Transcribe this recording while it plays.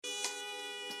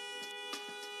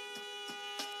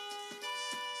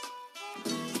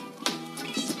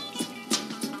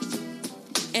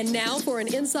And now for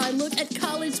an inside look at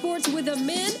college sports with the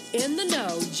men in the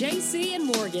know, JC and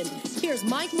Morgan. Here's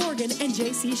Mike Morgan and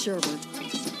JC Sherbert.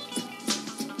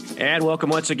 And welcome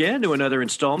once again to another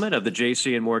installment of the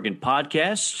JC and Morgan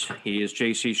podcast. He is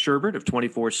JC Sherbert of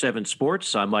 24/7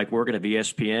 Sports. I'm Mike Morgan of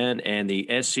ESPN and the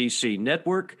SEC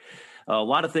Network. A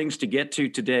lot of things to get to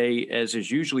today, as is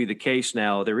usually the case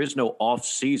now. There is no off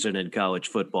season in college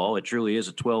football. It truly is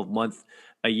a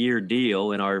 12-month-a-year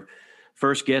deal, and our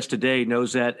first guest today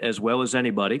knows that as well as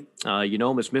anybody. You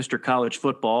know him as Mr. College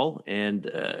Football,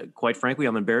 and quite frankly,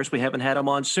 I'm embarrassed we haven't had him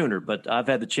on sooner, but I've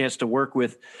had the chance to work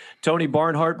with Tony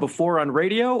Barnhart before on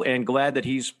radio, and glad that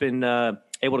he's been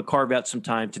able to carve out some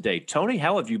time today. Tony,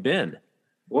 how have you been?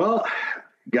 Well,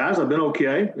 guys, I've been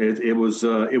okay. It was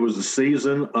a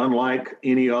season unlike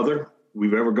any other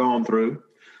we've ever gone through.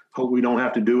 Hope we don't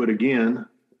have to do it again.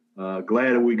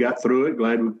 Glad that we got through it.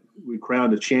 Glad we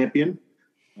crowned a champion.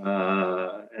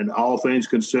 And all things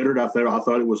considered, I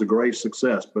thought it was a great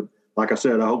success. But like I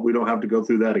said, I hope we don't have to go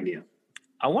through that again.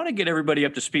 I want to get everybody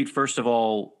up to speed, first of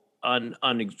all, on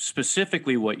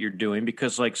specifically what you're doing,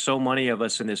 because like so many of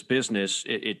us in this business,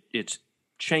 it's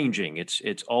changing.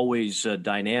 It's always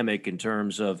dynamic in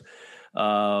terms of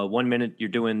 1 minute you're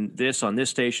doing this on this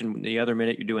station, the other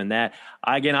minute you're doing that.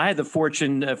 I had the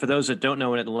fortune, for those that don't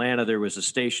know, in Atlanta, there was a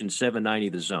station 790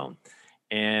 The Zone.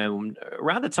 And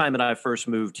around the time that I first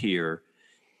moved here,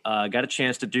 got a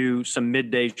chance to do some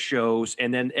midday shows.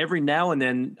 And then every now and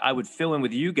then I would fill in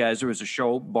with you guys. There was a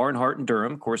show, Barnhart and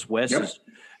Durham. Of course, Wes has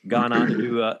gone on to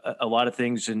do a lot of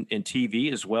things in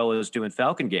TV as well as doing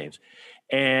Falcon games.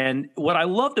 And what I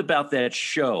loved about that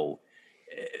show,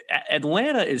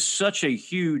 Atlanta is such a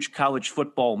huge college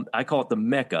football, I call it the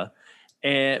Mecca.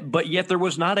 But yet there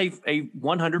was not a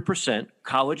 100%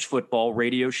 college football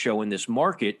radio show in this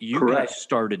market. You Correct. Guys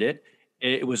started it.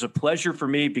 It was a pleasure for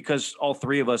me because all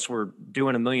three of us were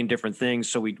doing a million different things.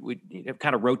 So we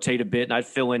kind of rotate a bit and I'd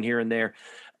fill in here and there.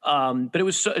 But it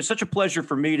was such a pleasure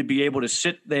for me to be able to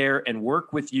sit there and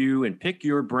work with you and pick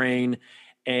your brain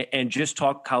and just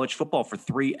talk college football for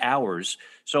 3 hours.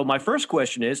 So my first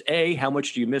question is, A, how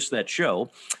much do you miss that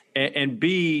show? And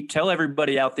B, tell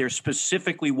everybody out there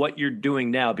specifically what you're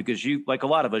doing now, because you, like a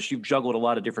lot of us, you've juggled a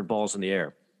lot of different balls in the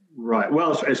air. Right.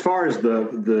 Well, as far as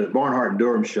the Barnhart and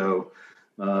Durham show,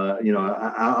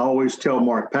 I always tell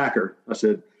Mark Packer, I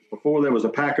said, before there was a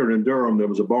Packer in Durham, there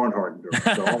was a Barnhart in Durham.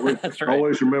 So always, right.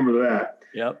 Always remember that.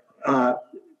 Yep.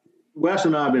 Wes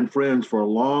and I have been friends for a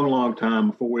long, long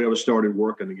time before we ever started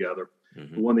working together.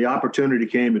 Mm-hmm. When the opportunity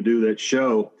came to do that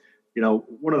show,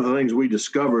 one of the things we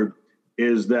discovered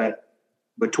is that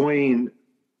between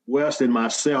Wes and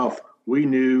myself, we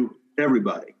knew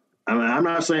everybody. I mean, I'm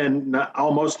not saying not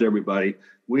almost everybody.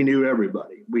 We knew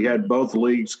everybody. We had both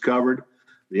leagues covered,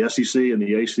 the SEC and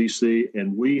the ACC,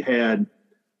 and we had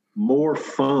more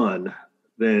fun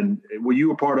than you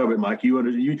were part of it, Mike.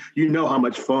 You know how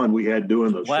much fun we had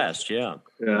doing those shows. Yeah.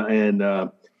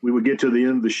 And we would get to the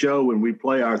end of the show and we'd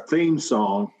play our theme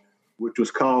song, which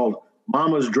was called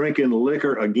Mama's Drinking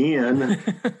Liquor Again,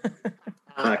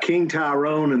 King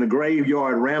Tyrone and the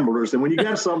Graveyard Ramblers. And when you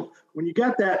got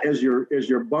that as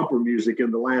your bumper music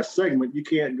in the last segment, you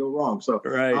can't go wrong. So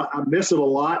right. I miss it a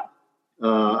lot.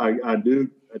 I do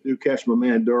catch my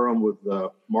man Durham with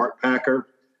Mark Packer.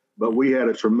 But we had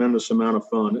a tremendous amount of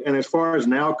fun. And as far as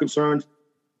now concerns,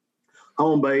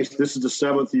 Home Base, this is the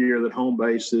 7th year that Home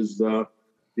Base is the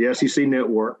SEC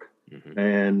network. Mm-hmm.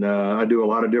 And I do a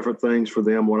lot of different things for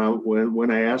them when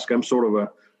I ask. I'm sort of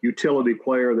a utility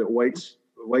player that waits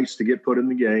to get put in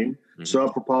the game. Mm-hmm.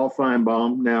 Sub for Paul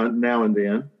Feinbaum now and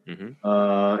then.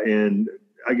 Mm-hmm. And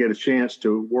I get a chance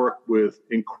to work with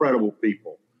incredible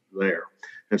people there.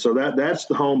 And so that's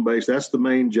the Home Base. That's the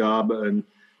main job. And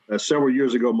several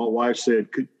years ago, my wife said,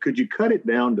 could you cut it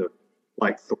down to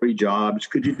like 3 jobs?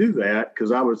 Could you do that?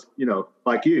 Because I was,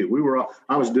 like you,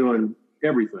 I was doing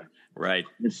everything. Right.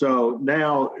 And so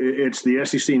now it's the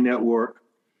SEC network.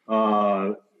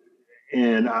 And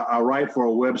I write for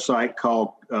a website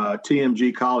called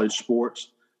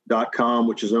tmgcollegesports.com,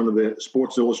 which is under the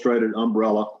Sports Illustrated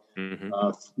umbrella. Mm-hmm.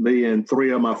 Me and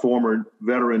 3 of my former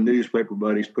veteran newspaper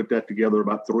buddies put that together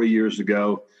about 3 years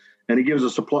ago. And it gives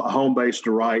us a home base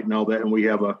to write and all that, and we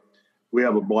have a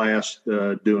blast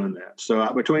doing that.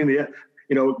 So between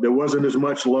there wasn't as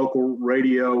much local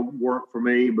radio work for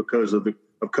me because of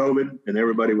COVID, and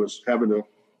everybody was having to,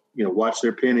 watch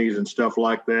their pennies and stuff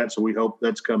like that. So we hope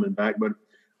that's coming back. But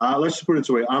let's just put it this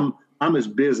way: I'm as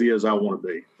busy as I want to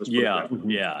be. Yeah.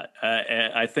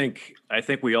 I think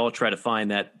we all try to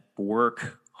find that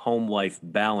work home life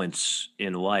balance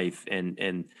in life.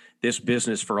 And this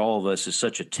business for all of us is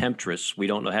such a temptress. We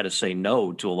don't know how to say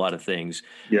no to a lot of things.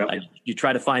 Yeah. You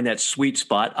try to find that sweet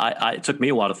spot. It took me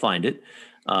a while to find it.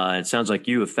 It sounds like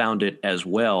you have found it as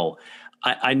well.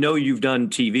 I know you've done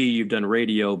TV, you've done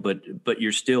radio, but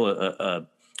you're still a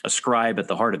scribe at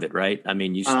the heart of it, right? I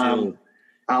mean, you still.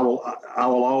 I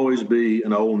will always be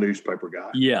an old newspaper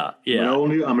guy. Yeah.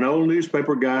 I'm an old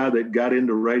newspaper guy that got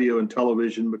into radio and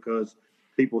television because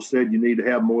people said you need to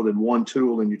have more than one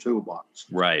tool in your toolbox.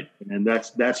 Right. And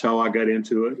that's how I got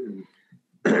into it,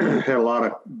 and had a lot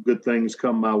of good things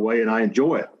come my way, and I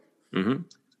enjoy it. Mm-hmm.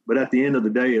 But at the end of the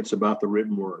day, it's about the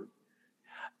written word.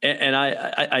 And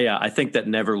I think that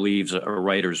never leaves a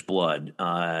writer's blood.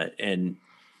 And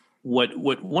what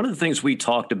one of the things we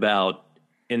talked about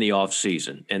in the off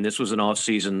season, and this was an off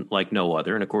season like no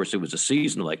other, and of course it was a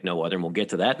season like no other, and we'll get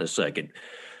to that in a second.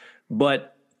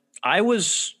 But I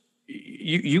was,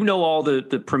 you know, all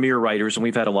the premier writers, and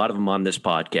we've had a lot of them on this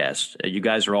podcast. You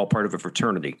guys are all part of a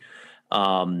fraternity.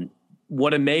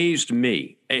 What amazed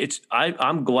me,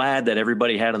 I'm glad that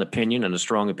everybody had an opinion, and a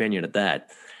strong opinion at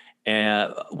that.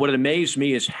 What amazed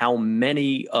me is how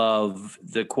many of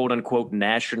the quote unquote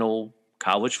national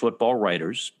college football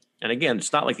writers, and again,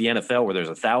 it's not like the NFL where there's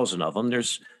 1,000 of them.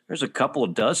 There's a couple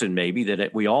of dozen maybe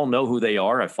that we all know who they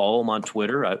are. I follow them on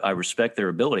Twitter. I respect their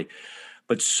ability.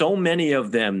 But so many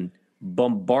of them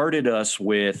bombarded us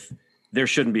with there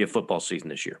shouldn't be a football season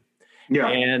this year. Yeah.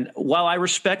 And while I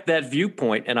respect that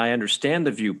viewpoint and I understand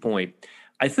the viewpoint,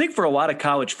 I think for a lot of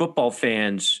college football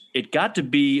fans, it got to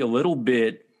be a little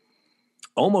bit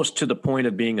almost to the point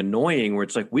of being annoying, where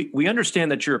it's like, we understand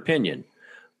that's your opinion,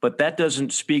 but that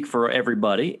doesn't speak for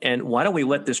everybody. And why don't we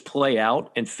let this play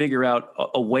out and figure out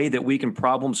a way that we can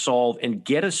problem solve and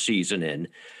get a season in?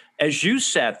 As you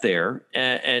sat there,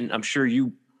 and I'm sure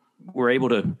you were able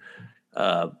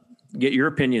to get your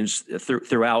opinions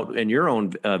throughout in your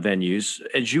own venues,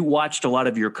 as you watched a lot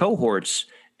of your cohorts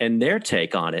and their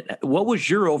take on it, what was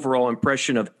your overall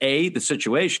impression of A, the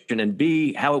situation, and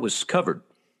B, how it was covered?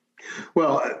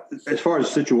 Well, as far as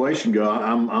the situation goes,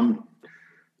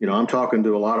 I'm talking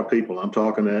to a lot of people. I'm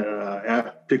talking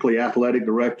to particularly athletic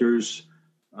directors.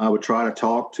 I would try to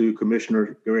talk to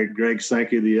Commissioner Greg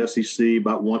Sankey of the SEC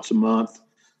about once a month,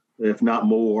 if not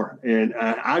more. And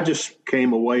I just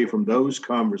came away from those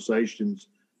conversations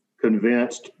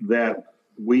convinced that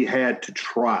we had to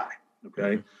try.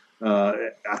 Okay.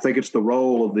 I think it's the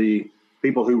role of the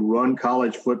people who run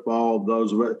college football,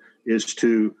 is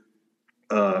to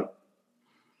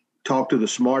talk to the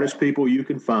smartest people you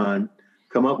can find,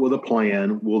 come up with a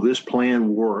plan. Will this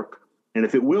plan work? And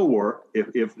if it will work,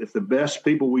 if the best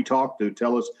people we talk to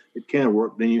tell us it can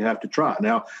work, then you have to try.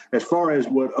 Now, as far as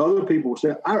what other people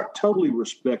said, I totally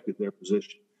respected their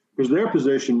position, because their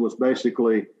position was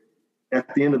basically,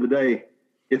 at the end of the day,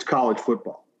 it's college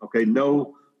football. Okay,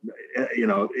 no,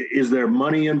 is there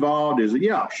money involved?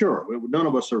 Yeah, sure. None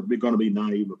of us are going to be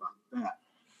naive about that.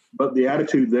 But the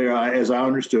attitude there, as I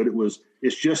understood it, was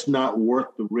it's just not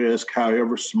worth the risk,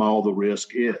 however small the risk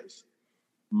is.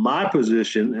 My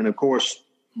position, and of course,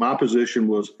 my position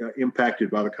was impacted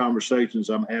by the conversations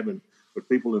I'm having with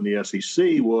people in the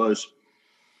SEC, was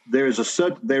there is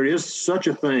such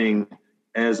a thing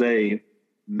as a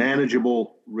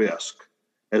manageable risk,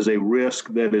 as a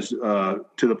risk that is to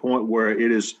the point where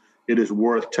it is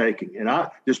worth taking. And I,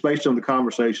 just based on the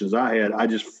conversations I had, I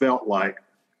just felt like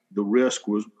the risk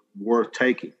was worth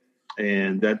taking,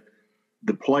 and that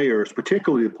the players,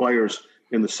 particularly the players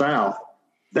in the South,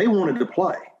 they wanted to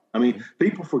play. I mean,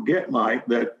 people forget, Mike,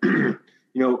 that,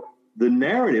 the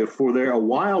narrative for there a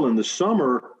while in the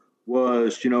summer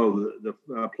was, the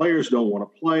players don't want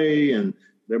to play, and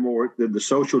they're more the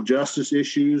social justice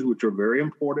issues, which are very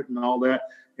important and all that.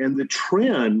 And the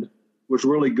trend was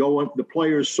really going, the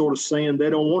players sort of saying they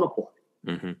don't want to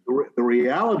play. Mm-hmm. The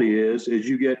reality is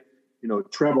you get,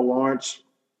 Trevor Lawrence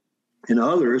and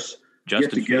others Justin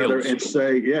get together Fields. And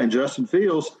say, and Justin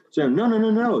Fields saying,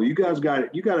 no, you guys got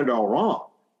it all wrong.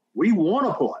 We want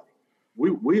to play.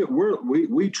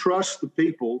 We trust the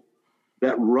people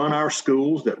that run our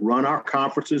schools, that run our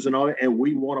conferences and all that, and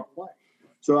we want to play.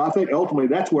 So I think ultimately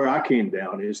that's where I came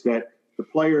down, is that the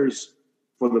players,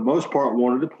 for the most part,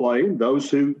 wanted to play. Those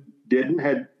who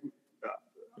didn't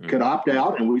could opt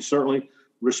out, and we certainly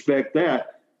respect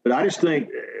that. But I just think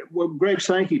what Greg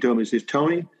Sankey told me is,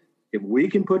 Tony, if we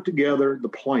can put together the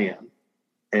plan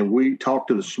and we talk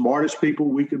to the smartest people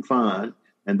we can find,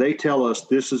 and they tell us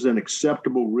this is an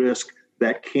acceptable risk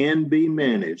that can be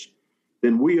managed,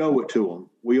 then we owe it to them.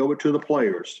 We owe it to the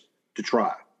players to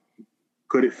try.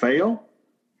 Could it fail?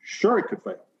 Sure, it could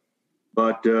fail.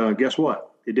 But guess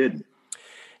what? It didn't.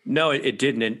 No, it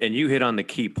didn't. And you hit on the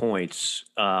key points.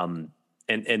 And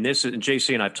this, and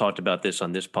JC and I've talked about this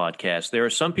on this podcast. There are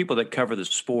some people that cover the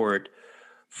sport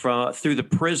through the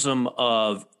prism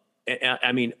of,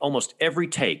 I mean, almost every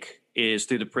take is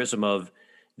through the prism of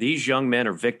these young men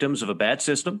are victims of a bad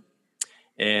system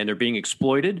and they're being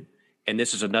exploited. And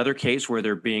this is another case where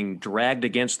they're being dragged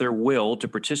against their will to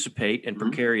participate in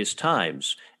precarious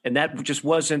times. And that just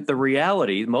wasn't the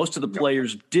reality. Most of the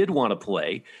players did want to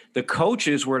play. The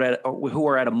coaches who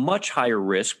are at a much higher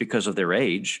risk because of their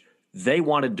age, they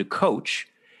wanted to coach.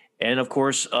 And of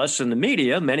course, us in the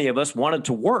media, many of us wanted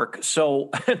to work. So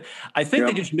I think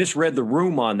they just misread the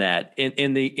room on that.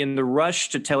 In the rush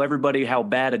to tell everybody how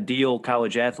bad a deal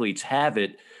college athletes have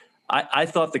it, I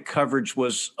thought the coverage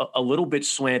was a little bit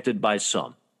slanted by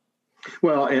some.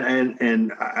 Well,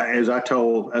 and as I've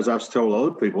told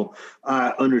other people, I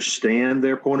understand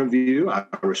their point of view. I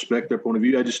respect their point of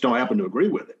view. I just don't happen to agree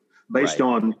with it based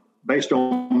on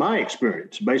my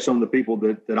experience, based on the people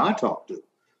that I talk to.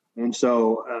 And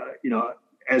so,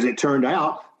 as it turned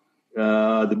out,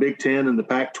 the Big Ten and the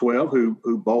Pac-12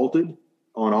 who bolted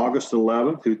on August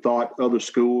 11th, who thought other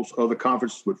schools, other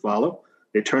conferences would follow,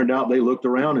 it turned out they looked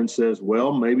around and says,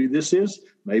 well, maybe this is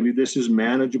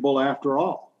manageable after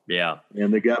all. Yeah.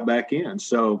 And they got back in.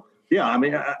 So, yeah, I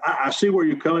mean, I see where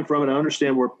you're coming from, and I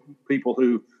understand where people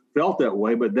who felt that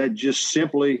way, but that just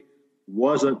simply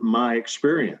wasn't my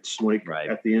experience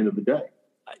at the end of the day.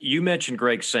 You mentioned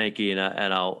Greg Sankey, and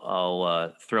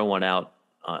I'll throw one out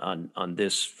on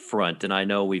this front. And I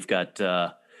know we've got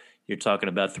you're talking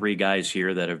about three guys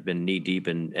here that have been knee deep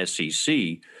in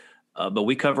SEC, but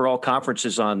we cover all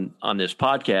conferences on this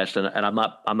podcast, and I'm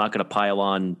not going to pile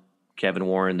on Kevin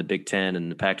Warren, the Big Ten, and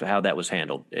the Pac-12, how that was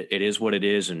handled. It is what it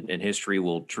is, and history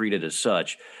will treat it as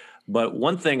such. But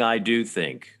one thing I do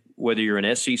think, whether you're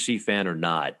an SEC fan or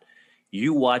not,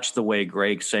 you watch the way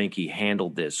Greg Sankey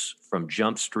handled this from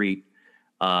Jump Street.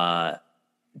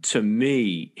 To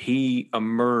me, he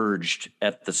emerged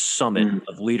at the summit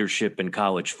of leadership in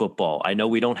college football. I know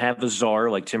we don't have a czar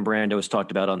like Tim Brando has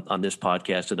talked about on this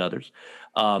podcast and others.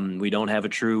 We don't have a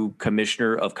true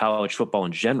commissioner of college football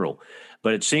in general.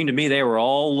 But it seemed to me they were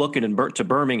all looking to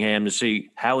Birmingham to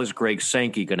see how is Greg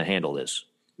Sankey going to handle this.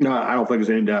 No, I don't think there's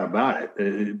any doubt about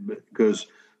it because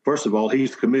 – first of all,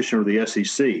 he's the commissioner of the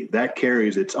SEC. That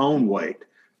carries its own weight.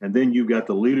 And then you've got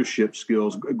the leadership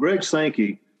skills. Greg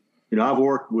Sankey, I've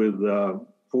worked with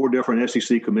 4 different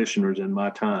SEC commissioners in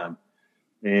my time.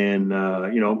 And,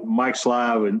 Mike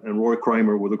Slive and Roy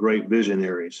Kramer were the great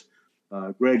visionaries.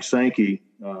 Greg Sankey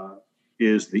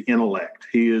is the intellect.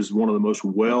 He is one of the most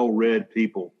well-read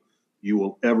people you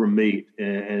will ever meet.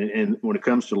 And when it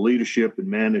comes to leadership and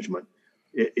management,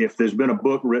 if there's been a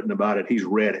book written about it, he's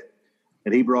read it.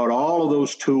 And he brought all of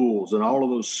those tools and all of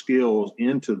those skills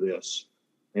into this.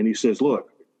 And he says,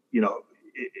 look,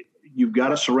 you've got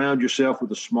to surround yourself with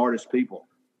the smartest people.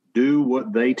 Do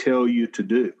what they tell you to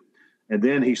do. And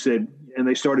then he said, and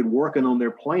they started working on their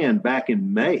plan back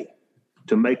in May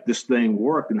to make this thing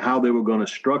work and how they were going to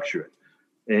structure it.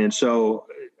 And so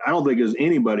I don't think there's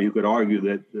anybody who could argue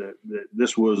that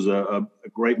this was a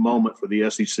great moment for the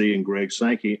SEC and Greg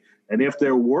Sankey. And if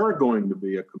there were going to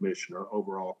be a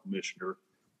overall commissioner,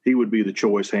 he would be the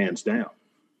choice hands down.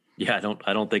 Yeah,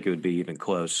 I don't think it would be even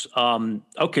close.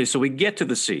 Okay, so we get to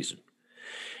the season,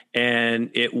 and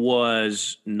it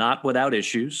was not without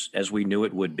issues, as we knew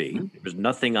it would be. There was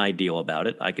nothing ideal about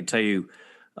it. I can tell you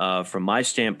from my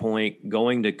standpoint,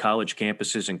 going to college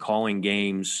campuses and calling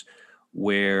games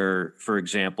where, for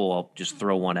example, I'll just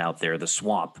throw one out there, the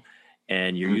Swamp,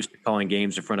 and you're used to calling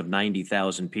games in front of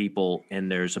 90,000 people,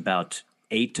 and there's about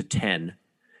 8 to 10.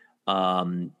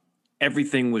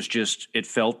 Everything was just, it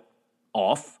felt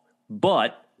off,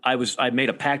 but I made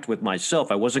a pact with myself.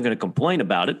 I wasn't going to complain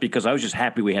about it because I was just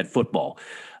happy we had football.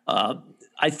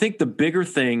 I think the bigger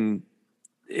thing,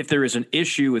 if there is an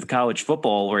issue with college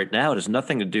football right now, it has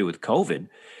nothing to do with COVID.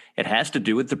 It has to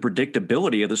do with the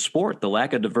predictability of the sport, the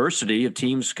lack of diversity of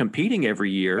teams competing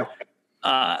every year.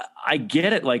 I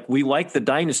get it. Like, we like the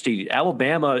dynasty.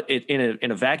 Alabama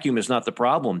in a vacuum is not the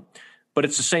problem, but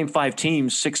it's the same 5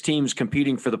 teams, 6 teams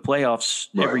competing for the playoffs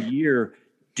every year.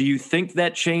 Do you think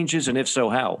that changes? And if so,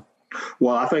 how?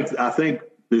 Well, I think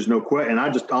there's no question. And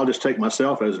I'll just take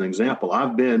myself as an example.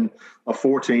 I've been a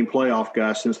 14 playoff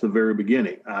guy since the very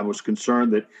beginning. I was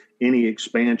concerned that any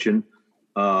expansion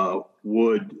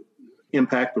would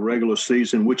impact the regular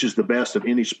season, which is the best of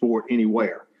any sport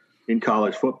anywhere in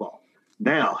college football.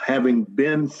 Now, having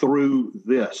been through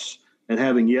this and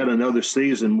having yet another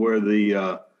season where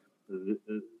the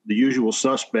usual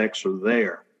suspects are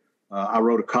there, I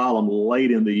wrote a column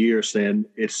late in the year saying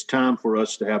it's time for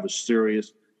us to have a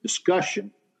serious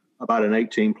discussion about an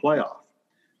 18 playoff.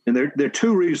 And there are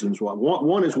two reasons why.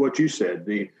 One is what you said,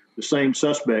 the same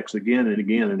suspects again and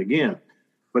again and again.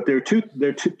 But there are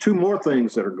two more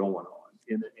things that are going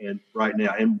on in right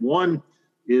now. And one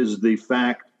is the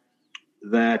fact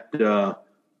that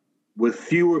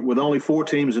with only 4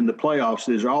 teams in the playoffs,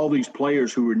 there's all these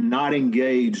players who are not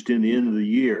engaged in the end of the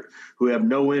year, who have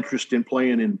no interest in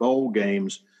playing in bowl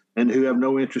games and who have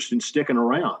no interest in sticking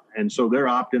around. And so they're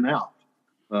opting out.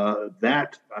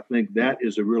 I think that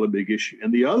is a really big issue.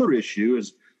 And the other issue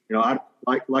is, I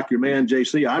like your man,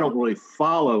 JC, I don't really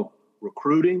follow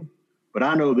recruiting, but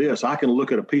I know this. I can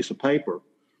look at a piece of paper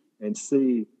and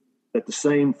see that the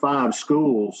same 5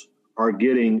 schools are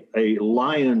getting a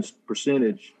lion's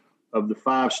percentage of the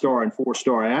 5-star and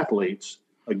 4-star athletes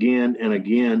again and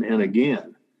again and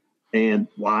again. And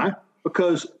why?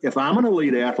 Because if I'm an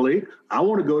elite athlete, I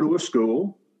want to go to a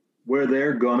school where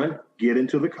they're going to get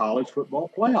into the college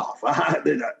football playoff.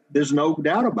 There's no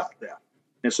doubt about that.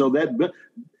 And so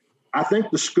I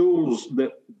think the schools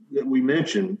that we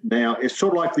mentioned now, it's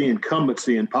sort of like the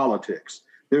incumbency in politics.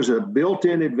 There's a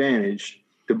built-in advantage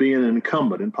to being an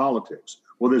incumbent in politics.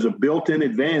 Well, there's a built-in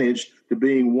advantage to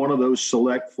being one of those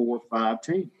select 4 or 5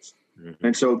 teams. Mm-hmm.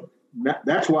 And so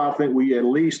that's why I think we at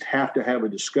least have to have a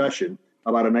discussion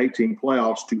about an 18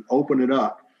 playoffs to open it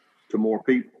up to more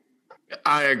people.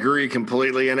 I agree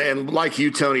completely. And like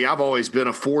you, Tony, I've always been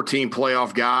a 4-team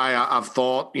playoff guy. I've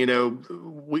thought,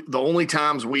 the only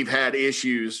times we've had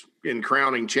issues in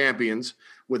crowning champions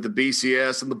with the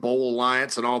BCS and the Bowl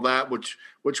Alliance and all that, which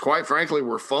quite frankly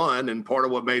were fun and part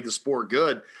of what made the sport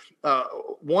good.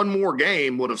 One more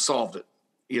game would have solved it.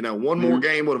 More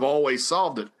game would have always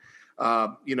solved it.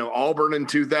 Auburn in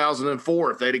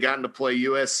 2004, if they'd have gotten to play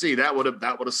USC, that would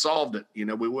have solved it.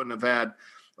 We wouldn't have had.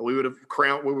 We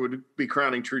would be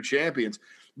crowning true champions.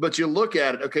 But you look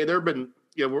at it, okay, there have been,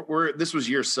 this was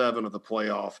year 7 of the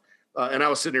playoff. And I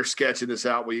was sitting here sketching this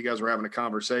out while you guys were having a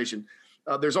conversation.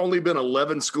 There's only been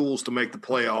 11 schools to make the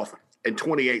playoff and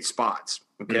 28 spots.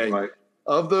 Okay. Right.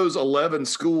 Of those 11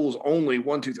 schools, only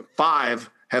 1, 2, 3, 5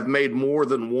 have made more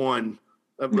than one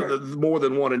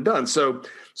and done. So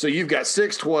you've got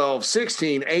 6, 12,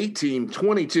 16, 18,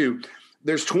 22.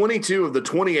 There's 22 of the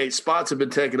 28 spots have been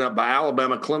taken up by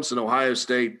Alabama, Clemson, Ohio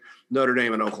State, Notre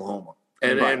Dame, and Oklahoma.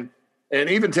 And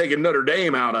even taking Notre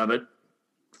Dame out of it,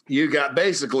 you got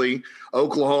basically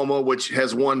Oklahoma, which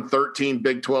has won 13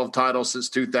 Big 12 titles since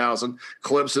 2000,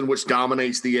 Clemson, which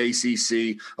dominates the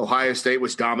ACC, Ohio State,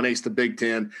 which dominates the Big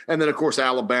Ten, and then, of course,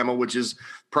 Alabama, which is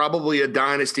probably a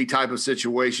dynasty type of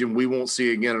situation we won't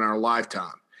see again in our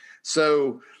lifetime.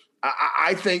 So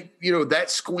I think,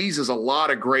 that squeezes a lot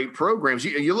of great programs.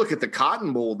 You look at the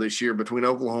Cotton Bowl this year between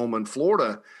Oklahoma and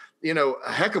Florida,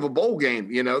 a heck of a bowl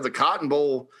game. The Cotton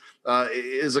Bowl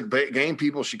is a game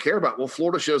people should care about. Well,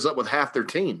 Florida shows up with half their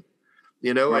team,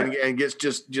 right, and gets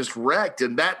just wrecked.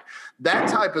 And that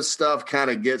type of stuff kind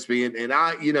of gets me. And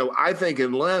I think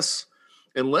unless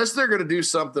they're going to do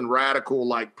something radical,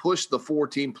 like push the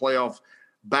 4-team playoff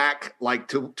back like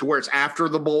to where it's after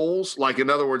the bowls, like in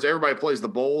other words, everybody plays the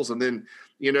bowls and then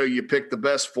you pick the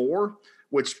best 4,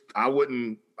 which I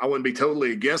wouldn't be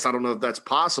totally against. I don't know if that's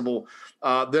possible.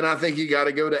 Then I think you got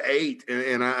to go to 8,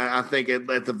 and I think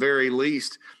at the very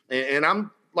least. And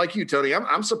I'm like you, Tony.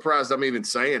 I'm surprised I'm even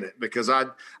saying it because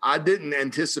I didn't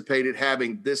anticipate it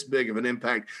having this big of an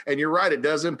impact. And you're right, it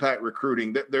does impact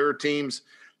recruiting. There are teams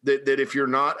that if you're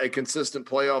not a consistent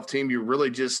playoff team, you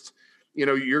really just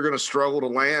you're going to struggle to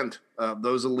land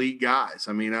those elite guys.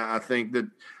 I mean, I think that,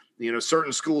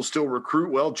 certain schools still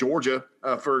recruit well. Georgia,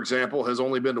 for example, has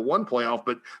only been to 1 playoff,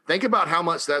 but think about how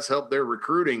much that's helped their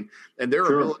recruiting and their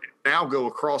ability to now go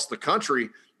across the country,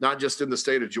 not just in the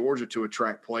state of Georgia, to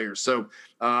attract players. So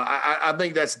I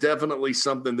think that's definitely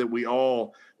something that we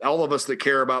all of us that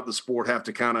care about the sport have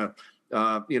to kind of,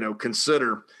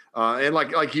 consider. And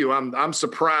like you, I'm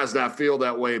surprised I feel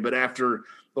that way, but after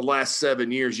the last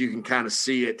 7 years, you can kind of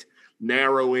see it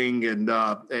narrowing and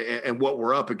what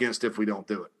we're up against if we don't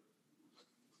do it.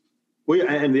 Well,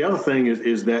 and the other thing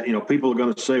is that, people are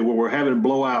going to say, well, we're having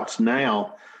blowouts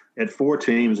now at 4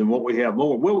 teams and what we have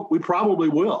more. Well, we probably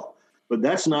will, but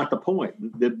that's not the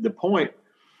point. The point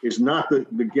is not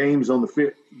the games on the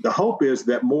field. The hope is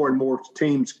that more and more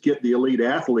teams get the elite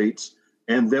athletes,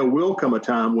 and there will come a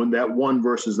time when that 1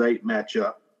 versus 8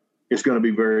 matchup is going to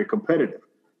be very competitive.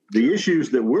 The issues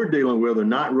that we're dealing with are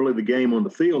not really the game on the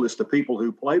field. It's the people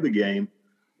who play the game.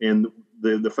 And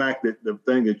the fact that the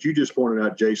thing that you just pointed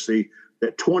out, JC,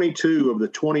 that 22 of the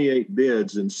 28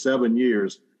 bids in 7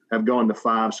 years have gone to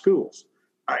 5 schools.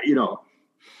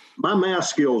 My math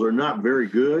skills are not very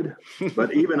good,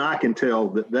 but even I can tell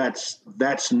that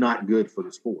that's not good for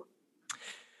the sport.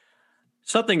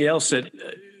 Something else that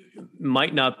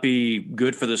might not be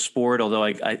good for the sport, although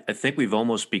I think we've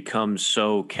almost become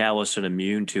so callous and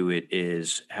immune to it,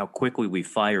 is how quickly we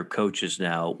fire coaches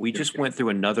now. We just went through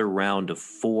another round of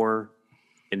 4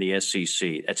 in the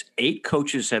SEC. That's 8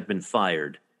 coaches have been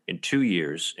fired in 2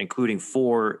 years, including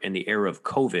 4 in the era of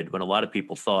COVID, when a lot of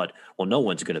people thought, well, no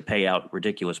one's going to pay out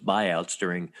ridiculous buyouts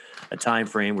during a time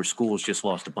frame where schools just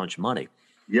lost a bunch of money.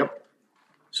 Yep.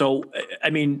 So, I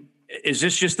mean, is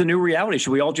this just the new reality?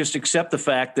 Should we all just accept the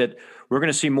fact that we're going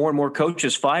to see more and more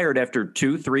coaches fired after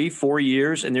 2, 3, 4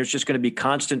 years, and there's just going to be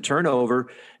constant turnover,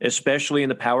 especially in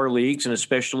the power leagues and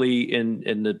especially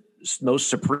in the most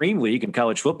supreme league in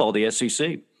college football, the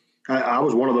SEC? I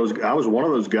was one of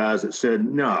those guys that said,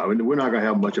 no, we're not going to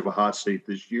have much of a hot seat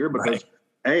this year because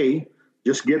A,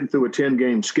 just getting through a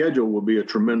 10-game schedule will be a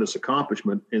tremendous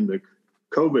accomplishment in the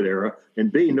COVID era, and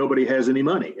B, nobody has any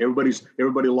money.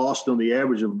 Everybody lost on the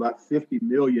average of about $50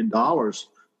 million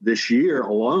this year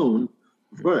alone.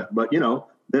 But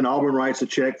then Auburn writes a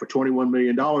check for $21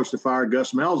 million to fire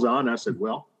Gus Malzahn. I said,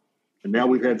 well, and now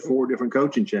we've had 4 different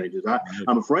coaching changes.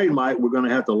 I'm afraid, Mike, we're going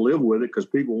to have to live with it because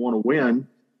people want to win,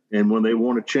 and when they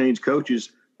want to change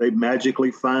coaches, they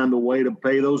magically find a way to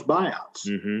pay those buyouts.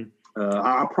 Mm-hmm.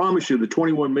 I promise you, the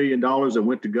 $21 million that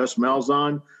went to Gus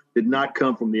Malzahn did not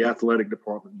come from the athletic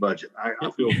department budget. I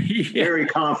feel very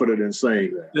confident in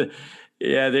saying that.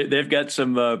 Yeah, they've got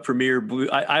some premier blue.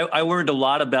 I learned a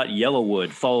lot about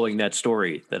Yellowwood following that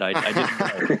story that I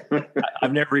didn't know.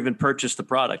 I've never even purchased the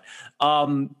product.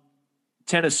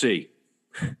 Tennessee.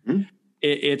 Mm-hmm.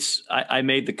 I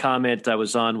made the comment. I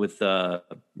was on with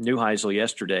Neuheisel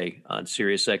yesterday on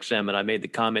Sirius XM, and I made the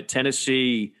comment,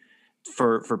 Tennessee,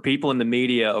 for people in the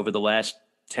media over the last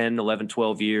 10, 11,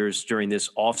 12 years during this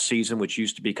off season, which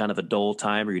used to be kind of a dull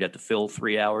time where you'd have to fill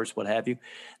 3 hours, what have you.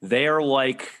 They are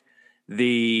like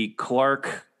the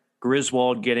Clark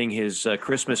Griswold getting his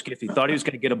Christmas gift. He thought he was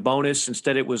going to get a bonus.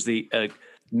 Instead, it was the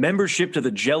membership to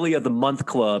the Jelly of the Month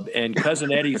Club. And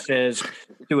Cousin Eddie says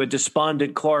to a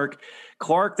despondent Clark,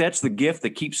 that's the gift that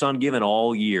keeps on giving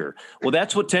all year. Well,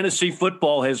 that's what Tennessee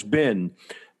football has been.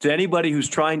 To anybody who's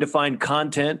trying to find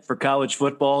content for college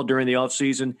football during the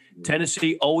offseason,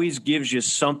 Tennessee always gives you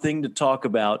something to talk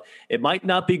about. It might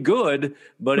not be good,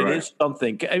 but It is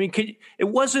something. I mean, it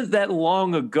wasn't that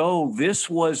long ago. This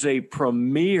was a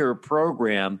premier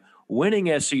program,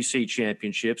 winning SEC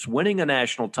championships, winning a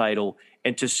national title,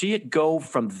 and to see it go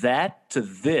from that to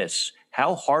this,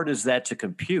 how hard is that to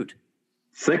compute?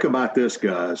 Think about this,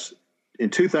 guys. In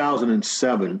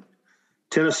 2007,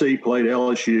 Tennessee played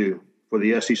LSU for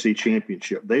the SEC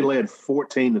championship. They led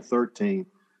 14-13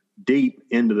 deep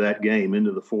into that game,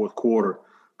 into the fourth quarter.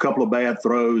 A couple of bad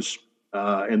throws,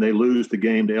 and they lose the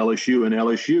game to LSU, and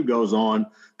LSU goes on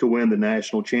to win the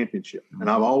national championship. And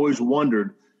I've always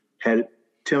wondered, had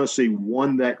Tennessee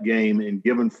won that game and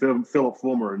given Philip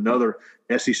Fulmer another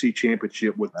SEC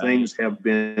championship, would things have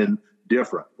been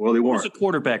different? Well, they weren't. Who was the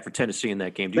quarterback for Tennessee in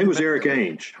that game? I think it was Eric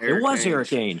Ainge. It was Eric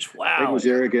Ainge. Wow. I think it was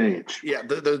Eric Ainge.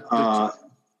 Yeah.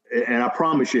 And I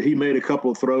promise you, he made a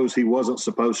couple of throws he wasn't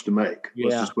supposed to make.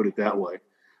 Let's just put it that way.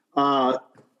 But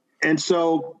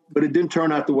it didn't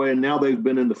turn out the way, and now they've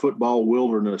been in the football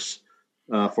wilderness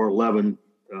for 11,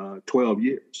 12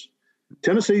 years.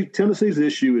 Tennessee's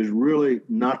issue is really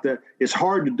not that – it's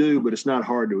hard to do, but it's not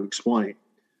hard to explain.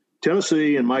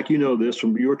 Tennessee, and Mike, you know this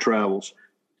from your travels,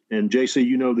 and JC,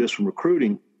 you know this from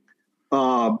recruiting,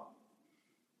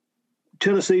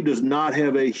 Tennessee does not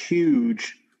have a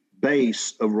huge –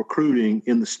 base of recruiting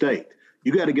in the state.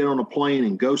 You got to get on a plane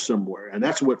and go somewhere. And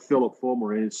that's what Philip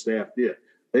Fulmer and his staff did.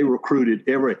 They recruited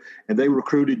and they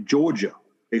recruited Georgia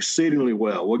exceedingly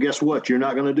well. Well, guess what? You're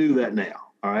not going to do that now.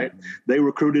 All right. Mm-hmm. They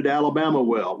recruited Alabama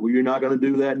well. Well, you're not going to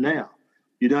do that now.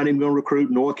 You're not even going to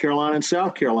recruit North Carolina and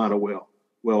South Carolina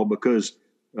well, because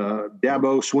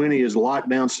Dabo Swinney is locked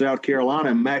down South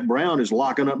Carolina and Mack Brown is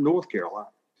locking up North Carolina.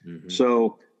 Mm-hmm.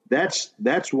 So that's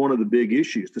one of the big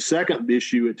issues. The second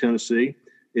issue at Tennessee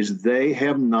is they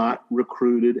have not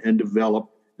recruited and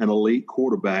developed an elite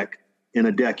quarterback in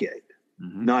a decade,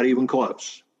 not even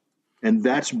close. And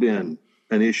that's been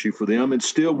an issue for them and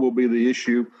still will be the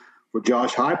issue for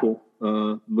Josh Heupel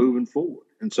moving forward.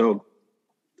 And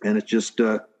it's just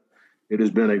it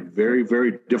has been a very,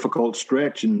 very difficult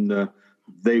stretch, and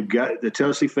the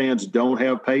Tennessee fans don't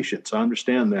have patience. I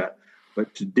understand that.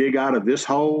 But to dig out of this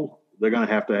hole, they're going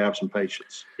to have some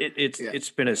patience. It's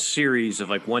been a series of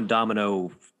like one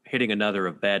domino hitting another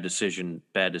of bad decision,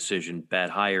 bad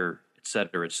hire, et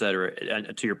cetera, et cetera.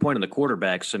 And to your point on the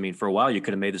quarterbacks, I mean, for a while you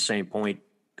could have made the same point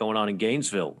going on in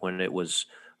Gainesville when it was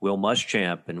Will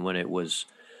Muschamp and when it was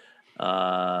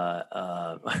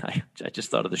I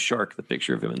just thought of the shark, the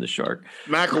picture of him in the shark.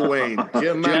 McElwain,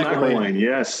 Jim McElwain,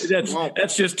 yes.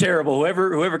 That's just terrible.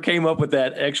 Whoever came up with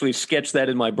that actually sketched that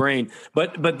in my brain.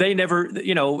 But they never,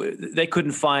 they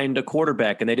couldn't find a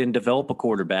quarterback and they didn't develop a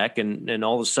quarterback. And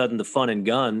all of a sudden the fun and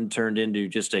gun turned into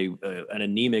just an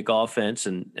anemic offense.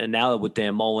 And now with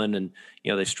Dan Mullen and,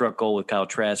 they struck gold with Kyle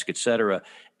Trask, et cetera.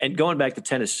 And going back to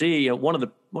Tennessee, one of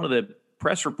the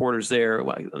press reporters there,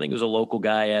 I think it was a local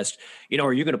guy, asked,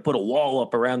 are you going to put a wall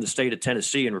up around the state of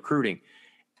Tennessee in recruiting?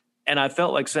 And I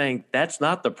felt like saying, that's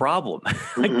not the problem.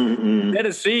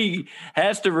 Tennessee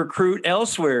has to recruit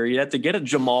elsewhere. You have to get a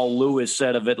Jamal Lewis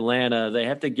out of Atlanta. They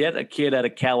have to get a kid out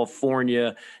of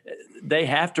California. They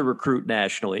have to recruit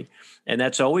nationally. And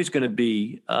that's always going to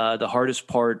be the hardest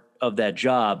part of that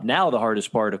job. Now the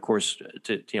hardest part, of course,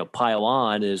 to pile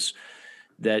on is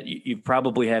that you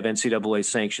probably have NCAA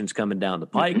sanctions coming down the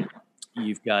pike.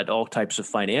 You've got all types of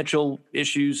financial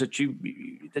issues that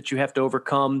you have to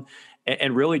overcome,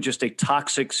 and really just a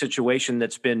toxic situation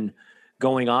that's been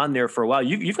going on there for a while.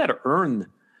 You've got to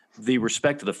earn the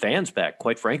respect of the fans back,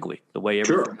 quite frankly, the way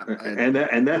everything. Sure,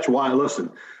 and that's why.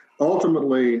 Listen,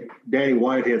 ultimately, Danny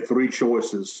White had three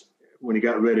choices when he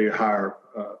got ready to hire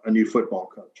a new football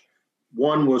coach.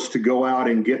 One was to go out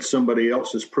and get somebody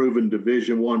else's proven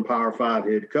Division I Power 5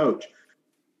 head coach.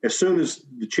 As soon as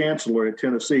the chancellor at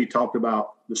Tennessee talked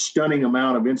about the stunning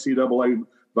amount of NCAA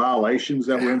violations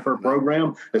that were in her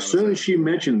program, as soon as she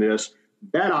mentioned this,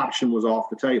 that option was off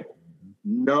the table.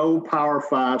 No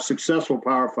successful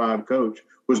Power 5 coach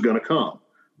was going to come.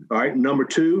 All right. Number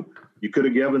two, you could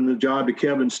have given the job to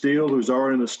Kevin Steele, who's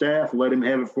already in the staff, let him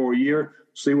have it for a year,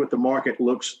 see what the market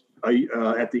looks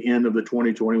at the end of the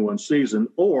 2021 season,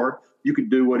 or you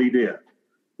could do what he did,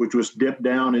 which was dip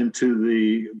down into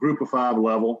the group of five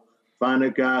level, find a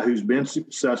guy who's been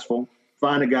successful,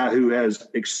 find a guy who has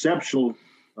exceptional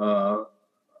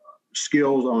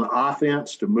skills on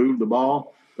offense to move the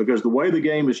ball, because the way the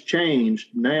game has changed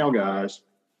now, guys,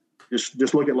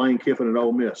 just look at Lane Kiffin at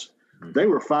Ole Miss. They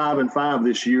were 5-5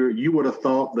 this year. You would have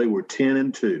thought they were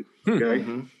 10-2. Okay.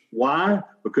 Mm-hmm. Why?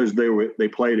 Because they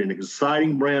played an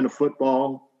exciting brand of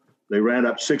football. They ran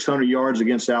up 600 yards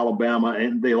against Alabama,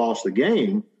 and they lost the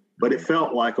game, but it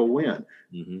felt like a win.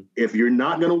 Mm-hmm. If you're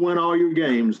not going to win all your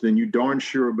games, then you darn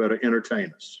sure better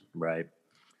entertain us. Right.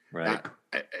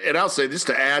 And I'll say, just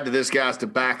to add to this, guys, to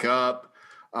back up,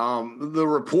 the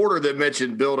reporter that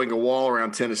mentioned building a wall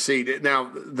around Tennessee. Now,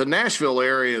 the Nashville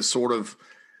area is sort of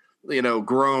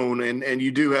grown, and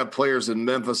you do have players in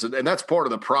Memphis. And that's part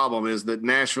of the problem, is that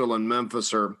Nashville and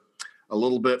Memphis are a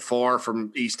little bit far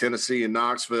from East Tennessee and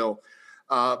Knoxville.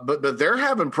 But they're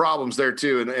having problems there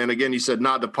too. And again, you said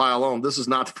not to pile on. This is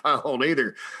not to pile on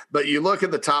either. But you look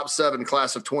at the top 7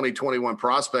 class of 2021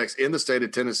 prospects in the state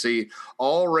of Tennessee,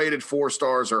 all rated 4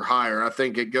 stars or higher. I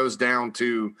think it goes down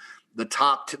to the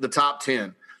top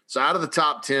 10. So out of the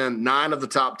top 10, 9 of the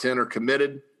top 10 are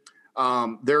committed.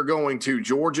 They're going to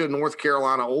Georgia, North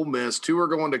Carolina, Ole Miss. 2 are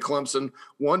going to Clemson,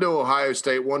 1 to Ohio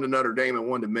State, 1 to Notre Dame, and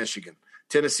 1 to Michigan.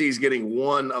 Tennessee's getting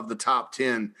 1 of the top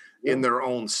 10 in their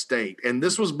own state. And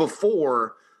this was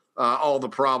before all the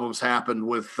happened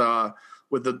with the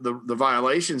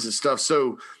violations and stuff.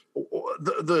 So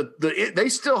they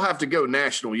still have to go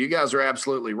national. You guys are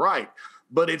absolutely right.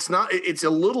 But it's a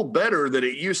little better than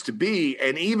it used to be.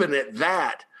 And even at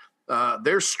that,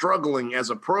 they're struggling as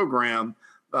a program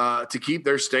to keep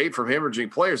their state from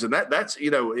hemorrhaging players. And that's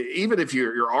even if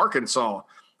you're Arkansas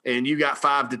and you got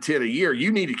 5 to 10 a year,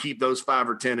 you need to keep those 5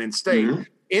 or 10 in state. Mm-hmm.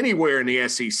 Anywhere in the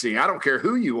SEC. I don't care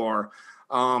who you are.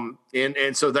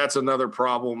 And so that's another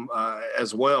problem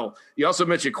as well. You also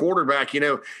mentioned quarterback,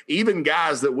 even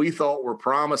guys that we thought were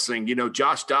promising,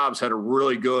 Josh Dobbs had a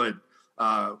really good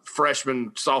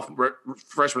freshman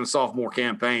sophomore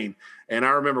campaign. And I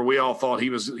remember we all thought he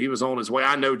was on his way.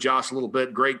 I know Josh a little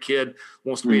bit, great kid,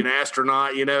 wants to be an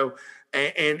astronaut,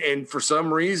 and for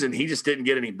some reason he just didn't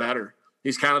get any better.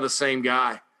 He's kind of the same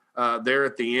guy there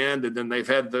at the end. And then they've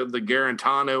had the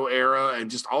Garantano era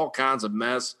and just all kinds of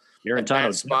mess.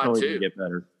 Garantano spot too. Get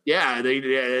better. Yeah,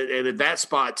 and at that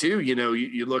spot too,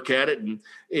 you look at it and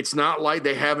it's not like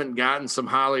they haven't gotten some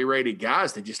highly rated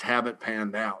guys. They just haven't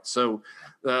panned out. So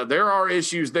there are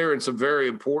issues there in some very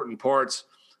important parts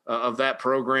of that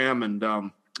program,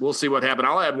 and we'll see what happens.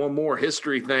 I'll add one more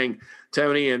history thing,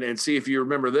 Tony, and see if you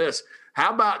remember this.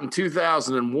 How about in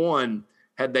 2001,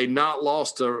 had they not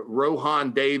lost to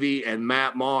Rohan Davey and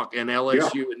Matt Mock and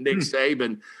LSU and Nick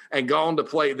Saban and gone to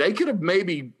play, they could have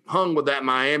maybe hung with that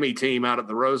Miami team out at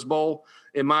the Rose Bowl,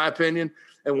 in my opinion.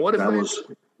 And what if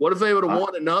What if they would have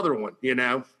won another one, you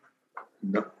know?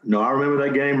 No, I remember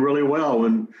that game really well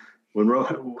when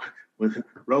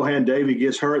Rohan Davey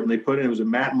gets hurt and they put in, was it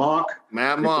Matt Mock?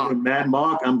 Matt Mock. Matt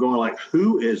Mock. I'm going like,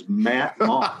 who is Matt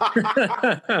Mock?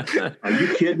 Are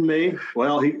you kidding me?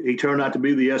 Well, he turned out to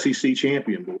be the SEC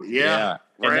champion. Boy. Yeah.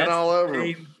 Ran all over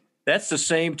him. That's the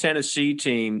same Tennessee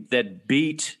team that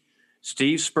beat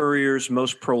Steve Spurrier's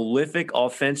most prolific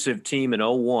offensive team in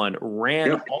 01,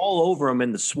 ran all over them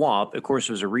in the swamp. Of course,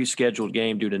 it was a rescheduled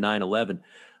game due to 9/11.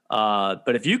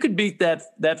 But if you could beat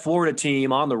that Florida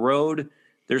team on the road,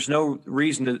 there's no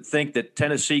reason to think that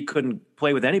Tennessee couldn't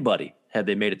play with anybody had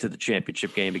they made it to the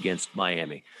championship game against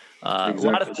Miami.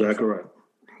 Exactly right.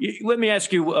 Let me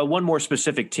ask you one more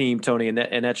specific team, Tony, and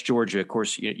that's Georgia. Of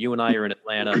course, you and I are in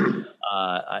Atlanta.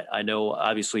 I know,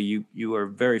 obviously, you are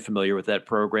very familiar with that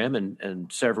program in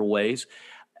several ways.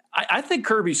 I think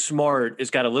Kirby Smart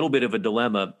has got a little bit of a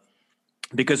dilemma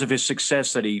because of his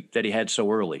success that he had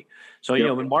so early. So,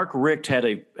 when Mark Richt had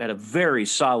a very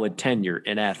solid tenure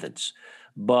in Athens,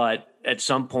 but at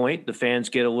some point the fans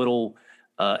get a little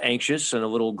anxious and a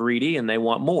little greedy, and they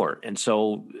want more, and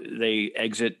so they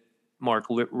exit Mark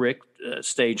Richt,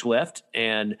 stage left,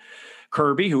 and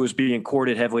Kirby, who was being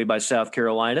courted heavily by South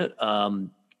Carolina,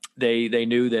 they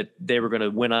knew that they were going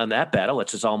to win on that battle.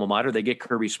 It's his alma mater. They get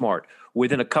Kirby Smart.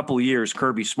 Within a couple of years,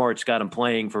 Kirby Smart's got him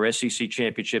playing for SEC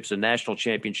championships and national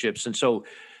championships. And so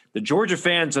the Georgia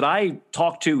fans that I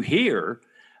talk to here,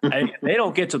 they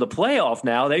don't get to the playoff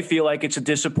now. They feel like it's a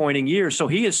disappointing year. So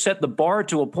he has set the bar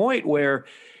to a point where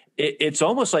it's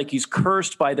almost like he's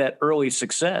cursed by that early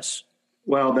success.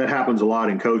 Well, that happens a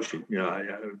lot in coaching.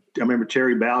 I remember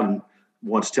Terry Bowden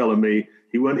once telling me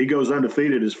he goes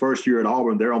undefeated his first year at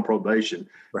Auburn. They're on probation.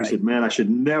 Right. He said, "Man, I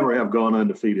should never have gone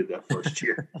undefeated that first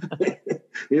year." But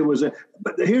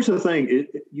here's the thing: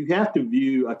 you have to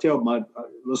view. I tell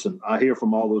listen. I hear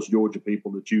from all those Georgia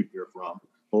people that you hear from.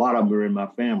 A lot of them are in my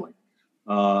family.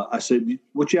 I said,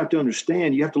 what you have to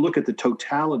understand, you have to look at the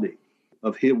totality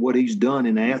of what he's done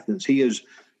in Athens. He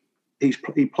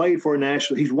played for a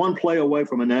national. He's one play away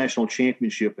from a national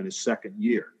championship in his second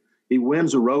year. He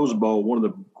wins the Rose Bowl, one of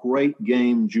the great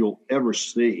games you'll ever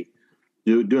see,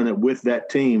 doing it with that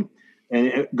team,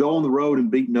 and go on the road and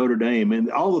beat Notre Dame,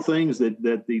 and all the things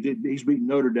that he did. He's beaten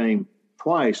Notre Dame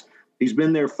twice. He's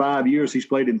been there 5 years. He's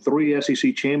played in 3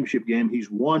 SEC championship games. He's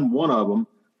won one of them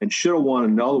and should have won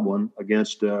another one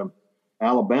against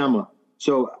Alabama.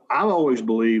 So I've always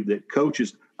believed that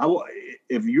coaches.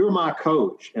 If you're my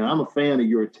coach and I'm a fan of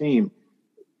your team,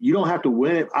 you don't have to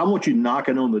win it. I want you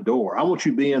knocking on the door. I want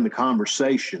you to be in the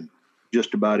conversation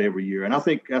just about every year. And I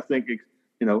think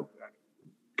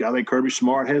Kirby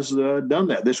Smart has done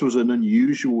that. This was an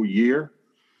unusual year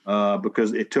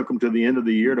because it took them to the end of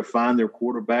the year to find their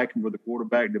quarterback and for the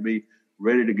quarterback to be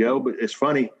ready to go. But it's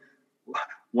funny,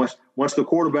 once the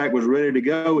quarterback was ready to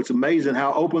go, it's amazing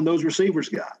how open those receivers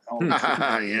got.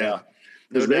 Yeah.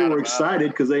 Because they were excited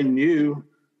because they knew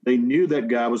that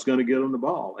guy was going to get on the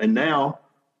ball. And now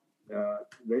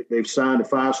they've signed a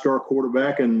 5-star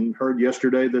quarterback and heard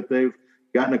yesterday that they've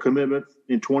gotten a commitment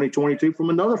in 2022 from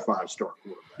another 5-star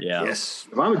quarterback. Yeah. Yes.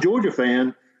 If I'm a Georgia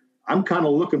fan, I'm kind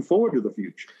of looking forward to the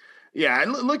future. Yeah,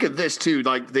 and look at this too.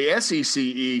 Like the SEC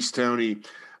East, Tony,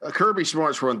 Kirby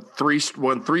Smart's won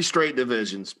three straight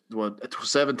divisions,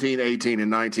 17, 18,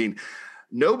 and 19.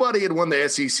 Nobody had won the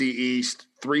SEC East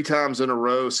 3 times in a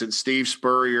row since Steve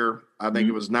Spurrier. I think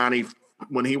it was 90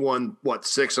 when he won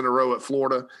 6 in a row at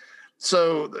Florida.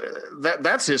 So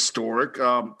that's historic.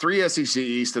 3 SEC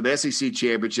East, an SEC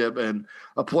championship, and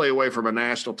a play away from a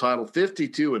national title.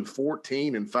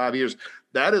 52-14 in 5 years.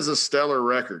 That is a stellar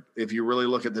record if you really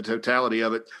look at the totality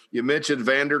of it. You mentioned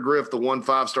Vandergrift, the 1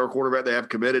 5-star quarterback they have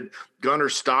committed. Gunnar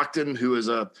Stockton, who is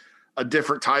a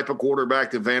different type of quarterback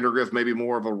than Vandergrift, maybe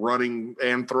more of a running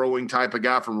and throwing type of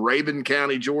guy from Rabun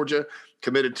County, Georgia,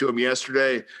 committed to him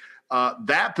yesterday.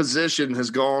 That position has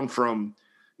gone from,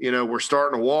 we're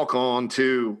starting to walk on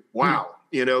to wow,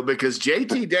 because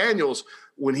JT Daniels,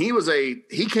 when he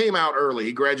came out early,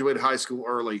 he graduated high school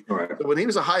early. Right. But when he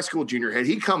was a high school junior, had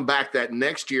he come back that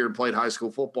next year and played high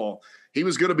school football, he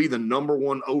was going to be the number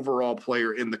 1 overall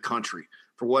player in the country,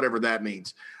 for whatever that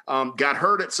means. Got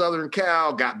hurt at Southern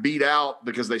Cal, got beat out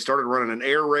because they started running an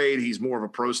air raid. He's more of a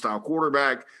pro-style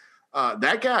quarterback.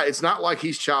 That guy, it's not like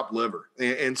he's chopped liver.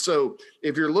 And so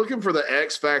if you're looking for the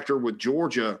X factor with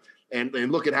Georgia and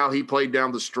look at how he played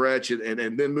down the stretch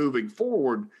and then moving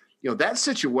forward, that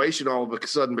situation all of a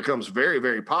sudden becomes very,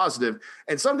 very positive.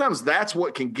 And sometimes that's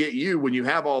what can get you when you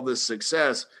have all this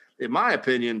success, in my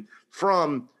opinion,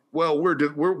 from –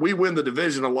 we win the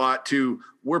division a lot to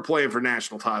we're playing for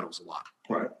national titles a lot.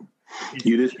 Right.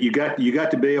 You got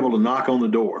to be able to knock on the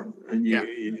door.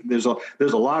 And there's a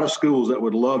lot of schools that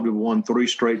would love to have won 3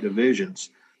 straight divisions.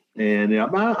 And I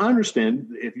understand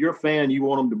if you're a fan, you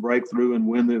want them to break through and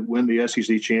win the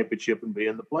SEC championship and be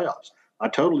in the playoffs. I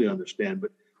totally understand.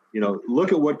 But,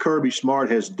 look at what Kirby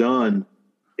Smart has done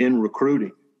in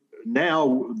recruiting.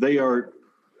 Now they are,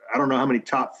 I don't know how many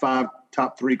top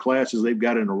 3 classes they've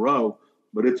got in a row,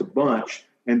 but it's a bunch.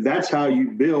 And that's how you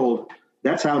build.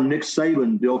 That's how Nick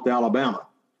Saban built Alabama,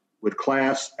 with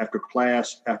class after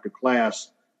class after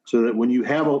class, so that when you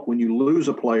lose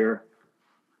a player,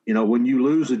 when you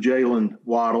lose a Jalen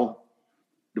Waddle,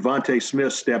 Devontae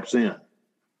Smith steps in.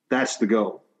 That's the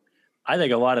goal. I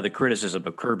think a lot of the criticism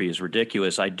of Kirby is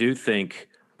ridiculous. I do think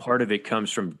part of it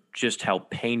comes from just how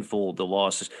painful the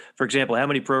loss is. For example, how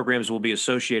many programs will be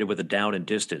associated with a down and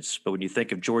distance? But when you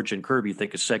think of Georgia and Kirby, you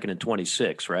think of 2nd and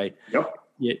 26, right? Yep.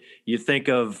 You think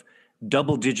of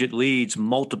double-digit leads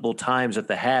multiple times at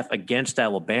the half against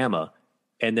Alabama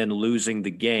and then losing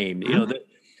the game. Mm-hmm.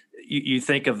 You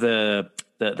think of the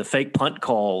fake punt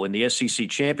call in the SEC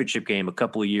championship game a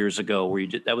couple of years ago where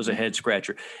that was a head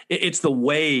scratcher. It's the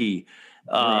way,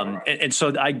 and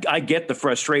so I get the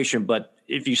frustration, but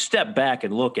if you step back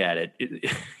and look at it,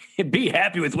 be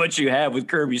happy with what you have with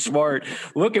Kirby Smart.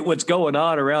 Look at what's going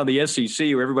on around the SEC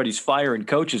where everybody's firing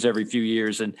coaches every few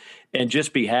years, and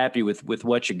just be happy with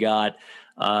what you got.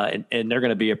 And they're going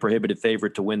to be a prohibitive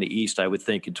favorite to win the East, I would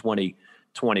think, in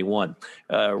 2021.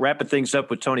 Wrapping things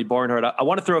up with Tony Barnhart, I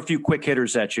want to throw a few quick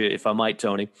hitters at you, if I might,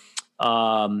 Tony.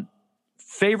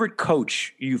 Favorite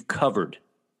coach you've covered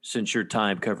since your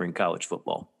time covering college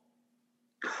football?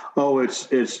 Oh,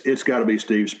 it's got to be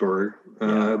Steve Spurrier,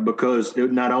 because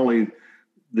not only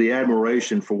the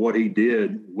admiration for what he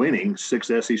did, winning 6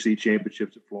 SEC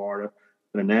championships at Florida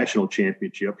and a national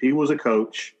championship. He was a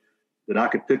coach that I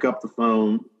could pick up the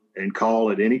phone and call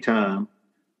at any time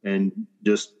and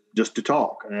just to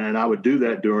talk. And I would do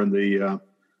that during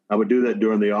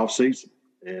the off season.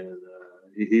 And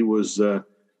he was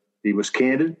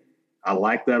candid. I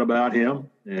liked that about him.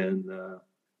 And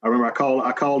I remember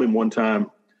I called him one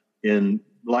time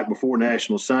before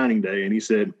National Signing Day, and he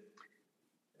said,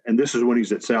 and this is when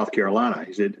he's at South Carolina.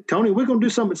 He said, "Tony, we're going to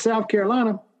do something at South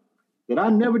Carolina that I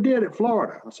never did at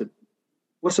Florida." I said,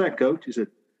 "What's that, Coach?" He said,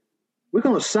 "We're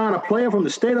going to sign a player from the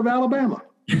state of Alabama."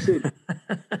 He said,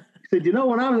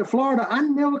 when I was at Florida, I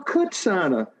never could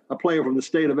sign a player from the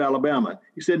state of Alabama.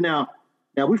 He said, now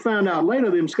we found out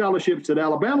later them scholarships that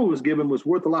Alabama was given was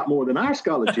worth a lot more than our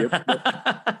scholarship."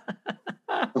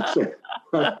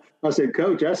 I said,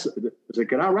 "Coach," I said,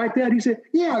 "Can I write that?" He said,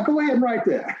 "Yeah, go ahead and write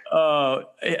that."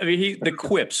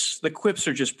 The quips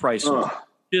are just priceless,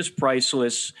 just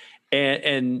priceless.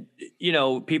 And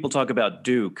people talk about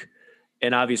Duke,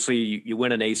 and obviously you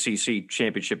win an ACC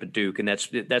championship at Duke, and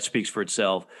that speaks for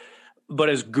itself. But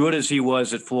as good as he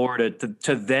was at Florida,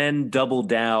 to then double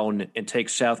down and take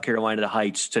South Carolina to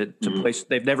heights to place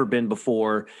they've never been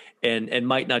before, and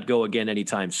might not go again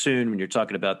anytime soon. When you're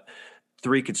talking about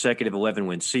 3 consecutive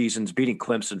 11-win seasons, beating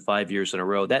Clemson 5 years in a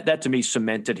row, that to me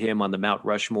cemented him on the Mount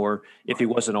Rushmore if he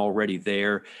wasn't already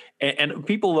there. And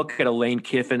people look at a Lane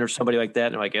Kiffin or somebody like that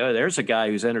and they're like, "Oh, there's a guy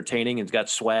who's entertaining and's got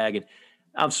swag." And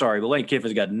I'm sorry, but Lane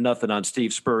Kiffin's got nothing on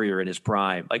Steve Spurrier in his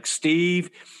prime. Like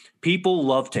Steve, people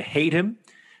love to hate him.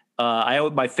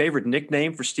 My favorite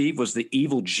nickname for Steve was the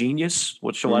Evil Genius,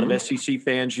 which a lot of SEC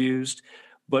fans used.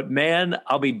 But man,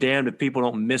 I'll be damned if people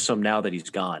don't miss him now that he's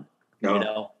gone.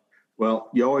 No. Well,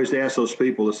 you always ask those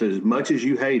people that says, as much as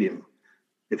you hate him,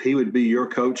 if he would be your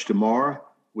coach tomorrow,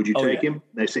 would you take him?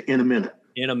 They say, in a minute.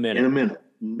 In a minute,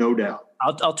 no doubt.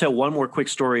 I'll tell one more quick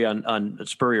story on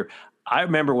Spurrier. I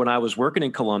remember when I was working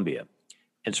in Columbia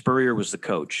and Spurrier was the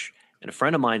coach, and a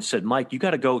friend of mine said, "Mike, you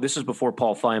got to go." This is before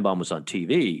Paul Feinbaum was on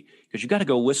TV, because you got to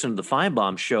go listen to the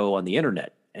Feinbaum show on the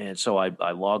internet. And so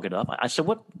I log it up. I said,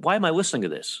 why am I listening to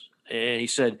this? And he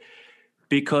said,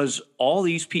 because all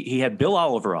these people, he had Bill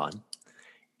Oliver on,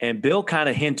 and Bill kind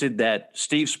of hinted that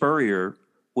Steve Spurrier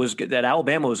that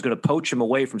Alabama was going to poach him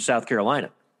away from South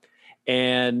Carolina.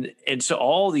 And so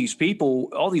all these people,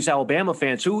 all these Alabama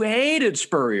fans who hated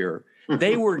Spurrier,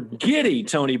 they were giddy,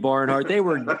 Tony Barnhart. They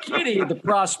were giddy at the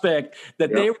prospect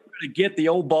that they were going to get the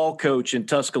old ball coach in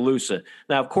Tuscaloosa.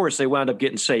 Now, of course, they wound up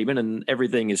getting Saban and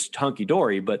everything is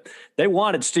hunky-dory, but they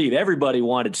wanted Steve. Everybody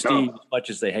wanted Steve as much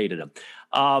as they hated him.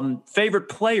 Favorite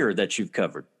player that you've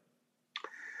covered?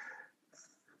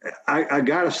 I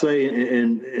got to say,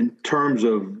 in terms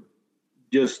of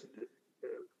just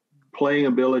playing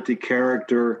ability,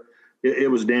 character,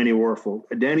 it was Danny Werfel.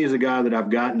 Danny is a guy that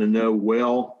I've gotten to know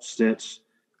well since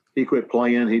he quit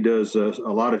playing. He does a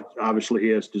lot of, obviously he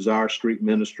has Desire Street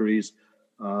Ministries.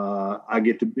 I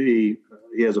get to be.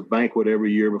 He has a banquet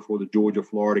every year before the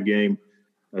Georgia-Florida game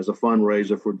as a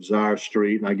fundraiser for Desire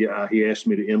Street, and he asked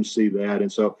me to MC that,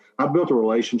 and so I built a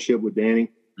relationship with Danny.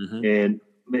 Mm-hmm. And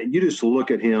man, you just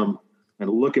look at him and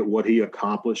look at what he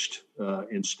accomplished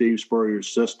in Steve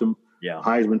Spurrier's system. Yeah,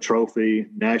 Heisman Trophy,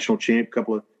 national champ,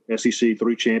 couple of SEC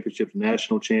 3 championships,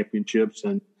 national championships,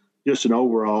 and just an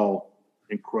overall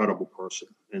incredible person.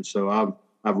 And so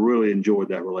I've really enjoyed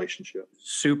that relationship.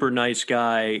 Super nice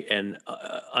guy and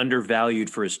undervalued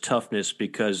for his toughness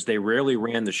because they rarely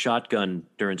ran the shotgun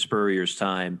during Spurrier's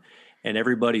time. And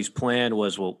everybody's plan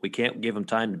was, well, we can't give him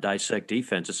time to dissect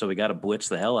defenses, so we got to blitz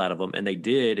the hell out of them. And they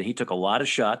did. And he took a lot of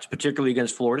shots, particularly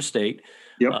against Florida State.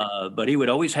 Yep. But he would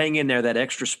always hang in there that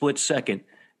extra split second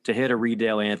to hit a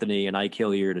Reedale Anthony and Ike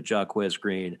Hilliard to Jaquez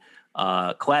Green.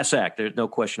 Class act. There's no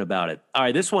question about it. All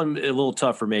right, this one a little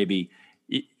tougher maybe.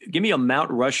 Give me a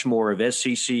Mount Rushmore of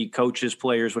SEC coaches,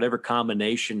 players, whatever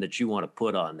combination that you want to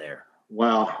put on there.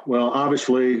 Wow. Well,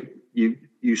 obviously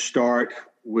you start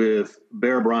with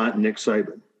Bear Bryant and Nick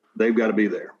Saban. They've got to be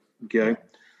there. Okay.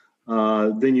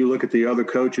 Then you look at the other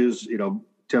coaches.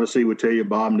 Tennessee would tell you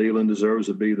Bob Nealon deserves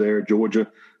to be there. Georgia,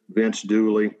 Vince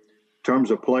Dooley. In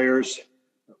terms of players,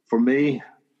 for me,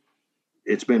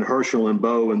 it's been Herschel and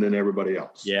Bo, and then everybody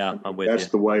else. Yeah, I'm with you. That's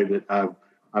the way that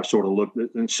I've sort of looked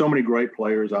at, and so many great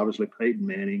players. Obviously, Peyton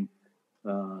Manning,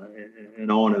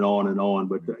 and on and on and on.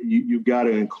 But you've got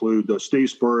to include Steve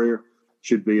Spurrier.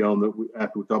 Should be on the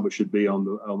after we talk about should be on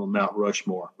the Mount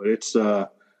Rushmore, but it's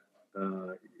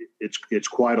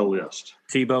quite a list.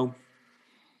 Tebow.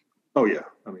 Oh yeah,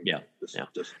 I mean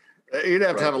Just you'd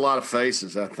have to have a lot of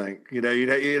faces, I think. You'd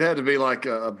have to be like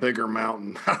a bigger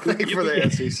mountain, I think, for the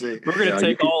SEC. We're going to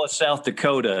take all of South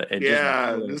Dakota and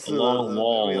just a long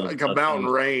wall, like a mountain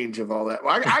range of all that.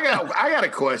 Well, I got a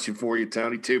question for you,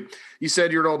 Tony. Too. You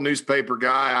said you're an old newspaper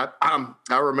guy.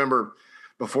 I remember.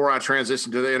 Before I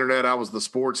transitioned to the internet, I was the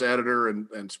sports editor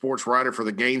and sports writer for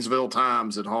the Gainesville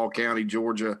Times in Hall County,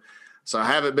 Georgia. So I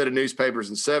haven't been in newspapers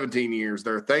in 17 years.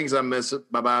 There are things I miss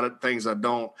about it, things I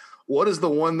don't. What is the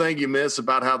one thing you miss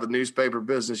about how the newspaper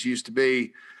business used to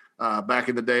be back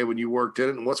in the day when you worked in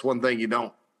it? And what's one thing you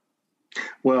don't?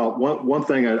 Well, one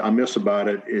thing I miss about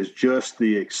it is just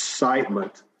the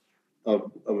excitement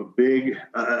of a big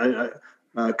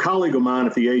a colleague of mine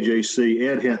at the AJC,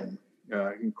 Ed Hinton,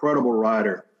 incredible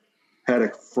writer, had a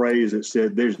phrase that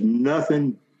said, "There's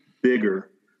nothing bigger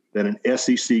than an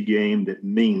SEC game that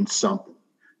means something.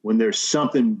 When there's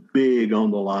something big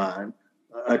on the line,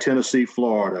 a Tennessee,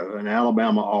 Florida, an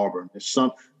Alabama, Auburn, it's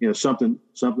something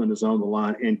is on the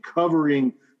line, and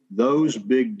covering those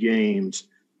big games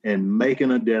and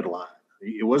making a deadline.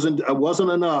 It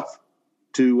wasn't enough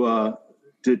to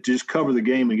just cover the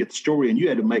game and get the story, and you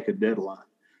had to make a deadline.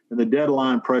 And the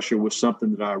deadline pressure was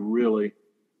something that I really,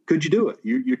 could you do it?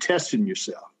 You're testing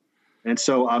yourself. And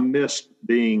so I missed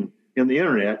being in the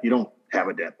internet. You don't have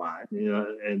a deadline,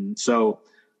 and so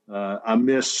I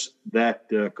miss that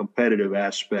competitive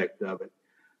aspect of it.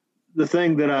 The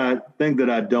thing that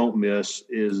I don't miss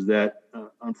is that,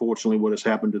 unfortunately, what has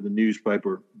happened to the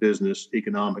newspaper business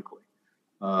economically.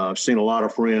 I've seen a lot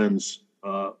of friends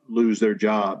lose their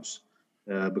jobs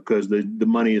because the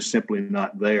money is simply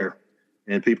not there.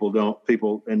 And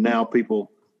now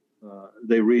people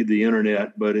they read the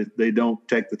internet, but they don't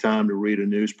take the time to read a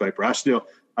newspaper.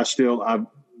 I've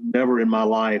never in my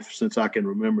life since I can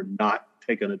remember not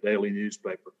taken a daily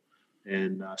newspaper,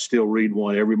 and I still read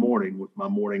one every morning with my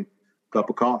morning cup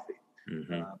of coffee.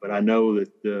 Mm-hmm. But I know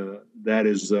that that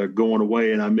is going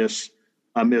away, and I miss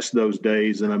those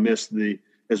days, and I miss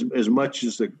as much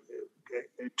as a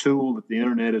tool that the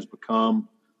internet has become.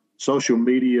 Social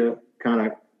media kind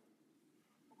of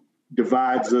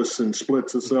divides us and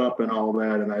splits us up and all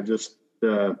that. And I just,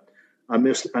 I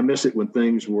miss it when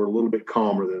things were a little bit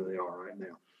calmer than they are right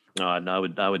now. No,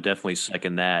 I would definitely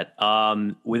second that.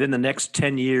 Within the next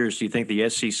 10 years, do you think the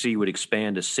SEC would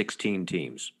expand to 16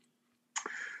 teams?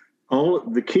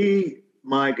 The key,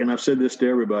 Mike, and I've said this to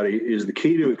everybody, is the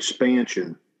key to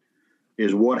expansion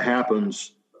is what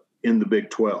happens in the Big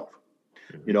 12.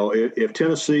 If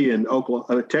Tennessee and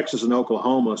Texas and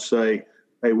Oklahoma say,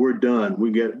 "Hey, we're done," we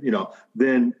get,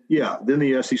 then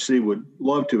the SEC would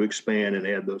love to expand and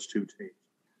add those two teams.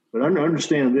 But I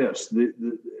understand this: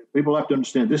 the people have to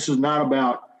understand this is not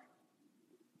about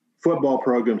football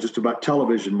programs; it's about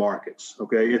television markets.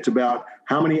 Okay, it's about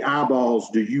how many eyeballs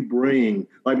do you bring.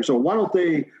 Like, so why don't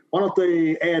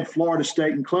they add Florida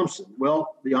State and Clemson?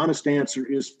 Well, the honest answer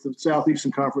is the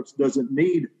Southeastern Conference doesn't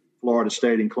need Florida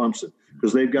State and Clemson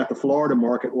because they've got the Florida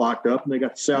market locked up and they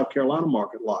got the South Carolina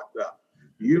market locked up.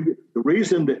 The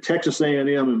reason that Texas A&M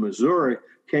and Missouri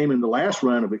came in the last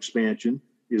round of expansion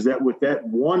is that with that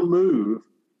one move,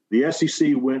 the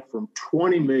SEC went from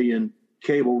 20 million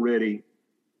cable-ready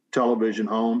television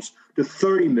homes to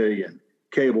 30 million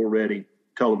cable-ready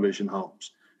television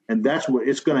homes. And that's what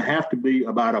it's going to have to be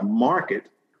about a market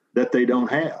that they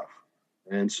don't have.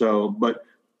 And so, but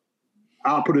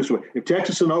I'll put it this way. If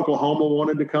Texas and Oklahoma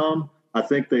wanted to come, I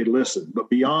think they'd listen. But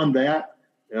beyond that,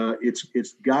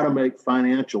 it's got to make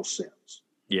financial sense.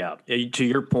 Yeah. To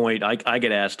your point, I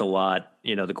get asked a lot,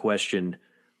 the question,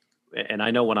 and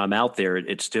I know when I'm out there,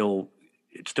 it's still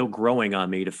growing on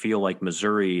me to feel like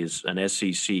Missouri is an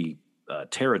SEC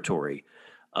territory.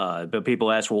 But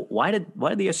people ask, well, why did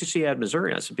the SEC add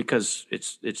Missouri? And I said, because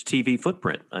it's TV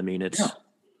footprint. I mean,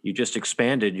 you just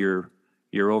expanded your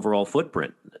overall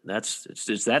footprint.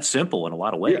 It's that simple in a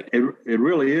lot of ways. Yeah, it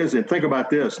really is. And think about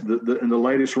this: in the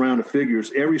latest round of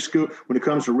figures, every school, when it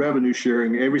comes to revenue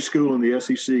sharing, every school in the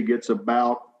SEC gets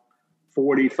about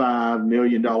 $45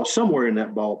 million, somewhere in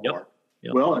that ballpark.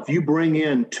 Yep. Well, if you bring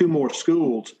in two more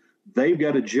schools, they've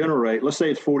got to generate. Let's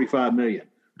say it's $45 million.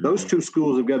 Mm-hmm. Those two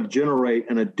schools have got to generate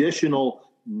an additional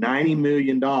 $90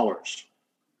 million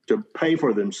to pay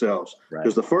for themselves. Right.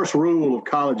 Because the first rule of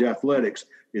college athletics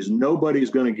is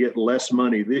nobody's going to get less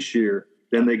money this year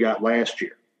than they got last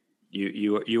year.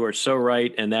 You are so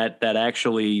right, and that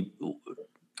actually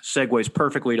segues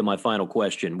perfectly to my final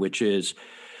question, which is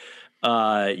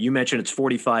you mentioned it's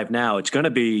 45 now. It's going to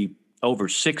be over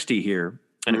 60 here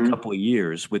in a couple of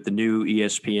years with the new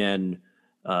ESPN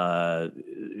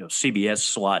CBS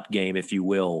slot game, if you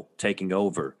will, taking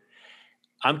over.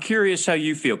 I'm curious how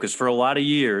you feel, because for a lot of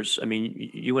years, I mean,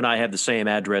 you and I have the same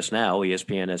address now,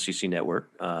 ESPN SEC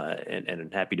Network, and I'm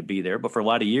happy to be there. But for a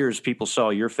lot of years, people saw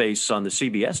your face on the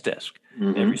CBS desk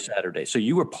every Saturday. So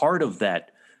you were part of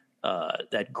that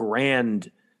grand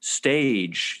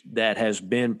stage that has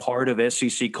been part of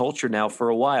SEC culture now for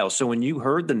a while. So when you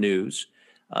heard the news,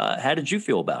 how did you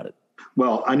feel about it?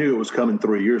 Well, I knew it was coming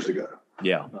 3 years ago.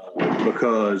 Yeah,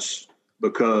 because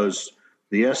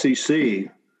the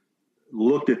SEC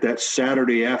looked at that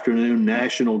Saturday afternoon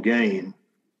national game.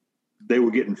 They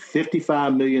were getting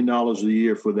 $55 million a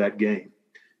year for that game.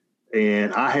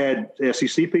 And I had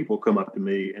SEC people come up to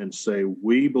me and say,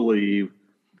 we believe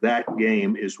that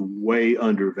game is way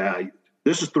undervalued.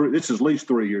 This is at least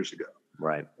 3 years ago.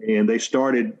 Right. And they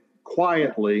started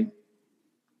quietly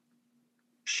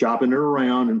shopping it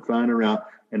around and finding out.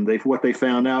 And what they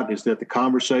found out is that the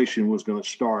conversation was going to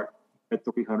start at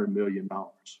 $300 million.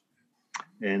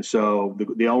 And so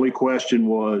the only question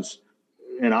was,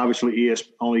 and obviously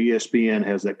only ESPN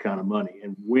has that kind of money.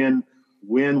 And when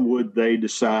would they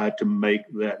decide to make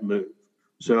that move?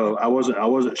 So I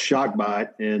wasn't shocked by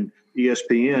it. And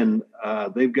ESPN,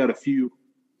 they've got a few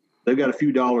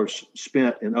dollars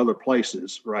spent in other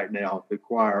places right now to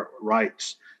acquire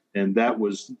rights, and that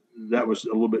was a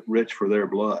little bit rich for their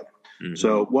blood. Mm-hmm.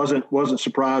 So wasn't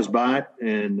surprised by it,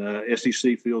 and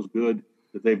SEC feels good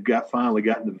that they've finally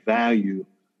gotten the value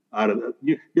out of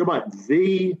it. You're about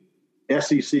the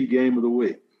SEC game of the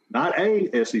week, not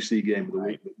a SEC game of the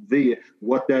week, but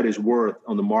what that is worth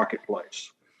on the marketplace.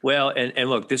 Well, and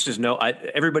look, this is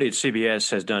everybody at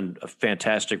CBS has done a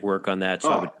fantastic work on that,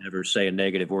 so I would never say a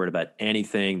negative word about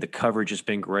anything. The coverage has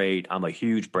been great. I'm a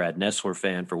huge Brad Nessler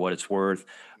fan for what it's worth.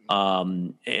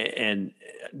 And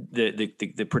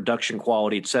the production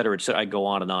quality, et cetera, I go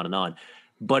on and on and on.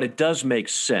 But it does make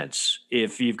sense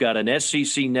if you've got an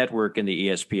SEC network in the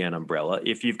ESPN umbrella,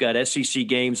 if you've got SEC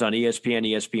games on ESPN,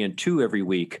 ESPN2 every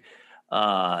week,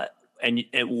 and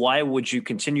why would you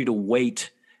continue to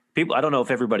wait? People, I don't know if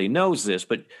everybody knows this,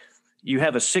 but you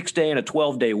have a 6-day and a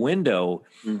 12-day window.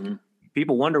 Mm-hmm.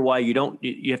 People wonder why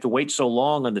you have to wait so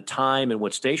long on the time and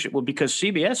what station. Well, because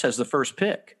CBS has the first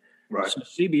pick. Right. So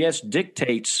CBS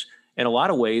dictates in a lot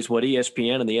of ways what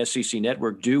ESPN and the SEC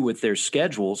network do with their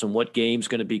schedules and what game's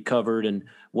going to be covered and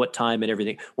what time and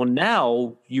everything. Well,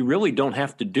 now you really don't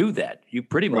have to do that. You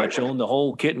pretty much own the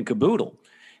whole kit and caboodle.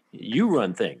 You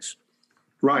run things.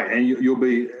 Right, and you'll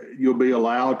be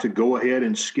allowed to go ahead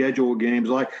and schedule games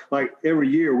like every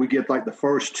year we get like the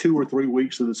first 2 or 3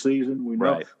 weeks of the season. We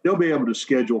know they'll be able to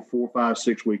schedule 4, 5,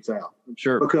 6 weeks out.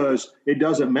 Sure, because it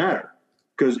doesn't matter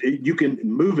because you can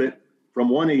move it from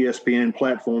one ESPN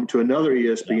platform to another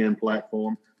ESPN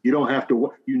platform. You don't have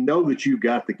to. You know that you've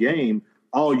got the game.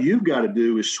 All you've got to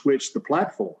do is switch the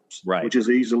platforms, which is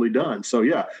easily done. So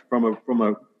yeah, from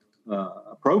a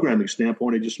programming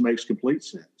standpoint, it just makes complete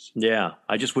sense. Yeah,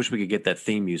 I just wish we could get that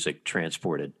theme music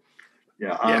transported.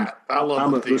 Yeah, I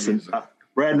love the theme music.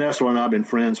 Brad Nessler and I have been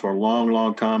friends for a long,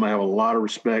 long time. I have a lot of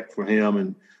respect for him,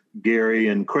 and Gary,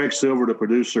 and Craig Silver, the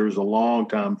producer, is a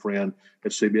longtime friend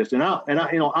at CBS.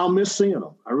 And I'll miss seeing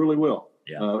them. I really will.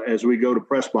 Yeah. As we go to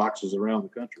press boxes around the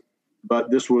country.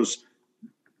 But this was,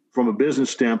 from a business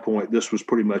standpoint, this was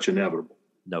pretty much inevitable.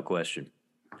 No question.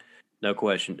 No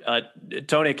question.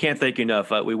 Tony, I can't thank you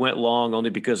enough. We went long only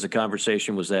because the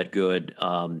conversation was that good.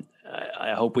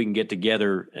 I hope we can get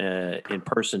together in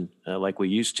person like we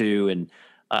used to. And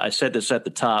I said this at the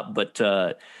top, but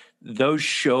those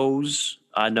shows,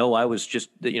 I know I was just,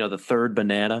 the third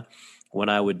banana when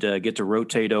I would get to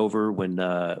rotate over when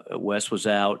Wes was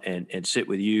out and sit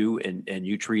with you, and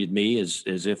you treated me as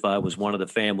if I was one of the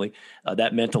family.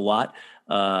 That meant a lot.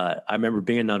 I remember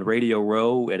being on Radio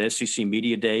Row at SEC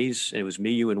Media Days, and it was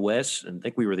me, you, and Wes, and I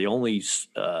think we were the only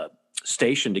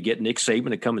station to get Nick Saban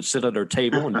to come and sit at our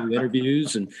table and do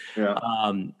interviews. And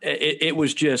it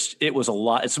was a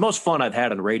lot. It's the most fun I've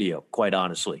had on radio, quite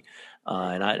honestly.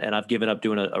 And I've given up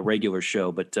doing a regular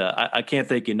show, but I can't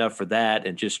thank you enough for that,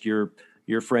 and just your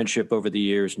friendship over the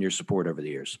years and your support over the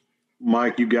years.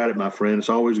 Mike, you got it, my friend. It's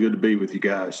always good to be with you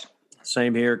guys.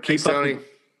 Same here. Keep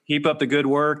up the good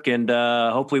work, and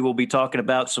hopefully we'll be talking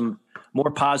about some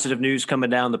more positive news coming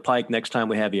down the pike next time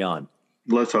we have you on.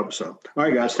 Let's hope so. All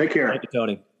right, guys, take care. Thank you,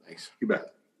 Tony. Thanks. You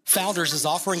bet. Founders is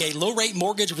offering a low-rate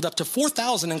mortgage with up to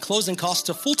 $4,000 in closing costs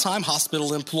to full-time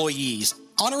hospital employees,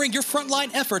 honoring your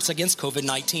frontline efforts against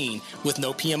COVID-19. With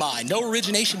no PMI, no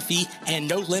origination fee, and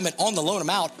no limit on the loan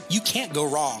amount, you can't go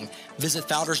wrong. Visit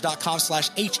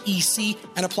founders.com/HEC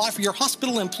and apply for your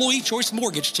hospital employee choice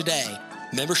mortgage today.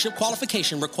 Membership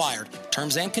qualification required.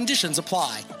 Terms and conditions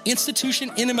apply. Institution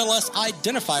NMLS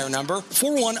identifier number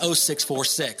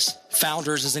 410646.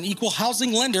 Founders is an equal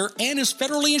housing lender and is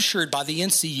federally insured by the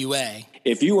NCUA.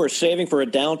 If you are saving for a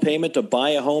down payment to buy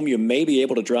a home, you may be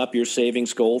able to drop your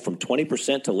savings goal from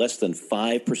 20% to less than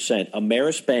 5%.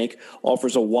 Ameris Bank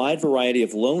offers a wide variety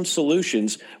of loan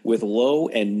solutions with low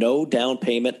and no down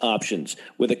payment options.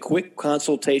 With a quick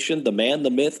consultation, the man,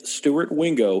 the myth, Stuart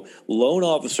Wingo, loan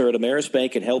officer at Ameris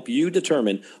Bank, can help you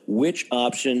determine which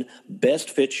option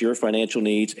best fits your financial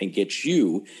needs and gets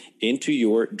you into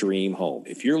your dream home.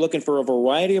 If you're looking for a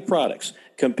variety of products,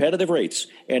 competitive rates,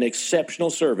 and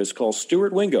exceptional service, call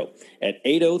Stuart Wingo at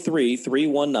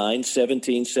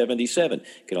 803-319-1777.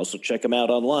 You can also check them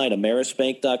out online,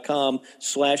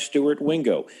 amerisbank.com/Stuart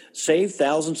Wingo. Save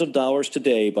thousands of dollars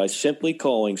today by simply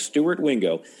calling Stuart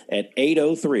Wingo at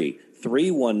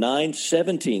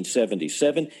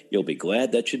 803-319-1777. You'll be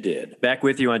glad that you did. Back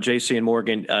with you on JC and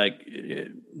Morgan.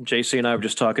 JC and I were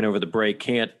just talking over the break.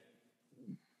 Can't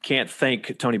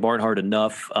thank Tony Barnhart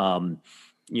enough.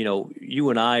 You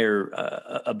and I are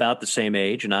about the same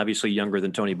age and obviously younger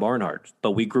than Tony Barnhart,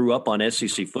 but we grew up on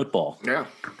SEC football. Yeah.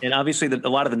 And obviously a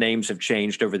lot of the names have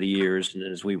changed over the years. And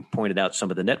as we pointed out, some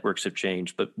of the networks have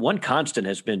changed, but one constant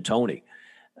has been Tony.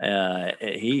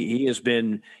 He has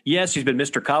been, he's been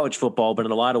Mr. College football, but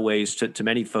in a lot of ways to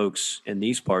many folks in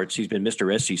these parts, he's been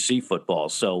Mr. SEC football.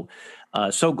 So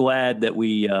glad that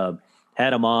we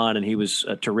had him on, and he was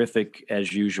terrific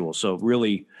as usual. So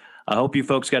really, I hope you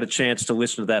folks got a chance to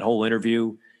listen to that whole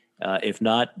interview. If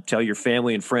not, tell your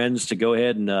family and friends to go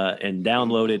ahead and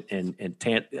download it and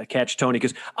catch Tony.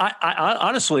 Because I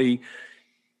honestly,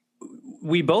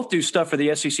 we both do stuff for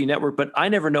the SEC Network, but I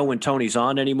never know when Tony's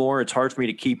on anymore. It's hard for me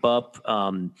to keep up.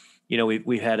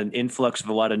 We've had an influx of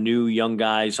a lot of new young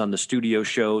guys on the studio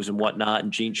shows and whatnot,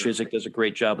 and Gene Chizik does a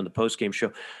great job on the postgame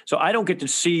show. So I don't get to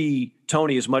see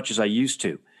Tony as much as I used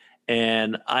to.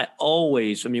 And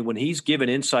when he's given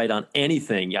insight on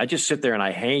anything, I just sit there and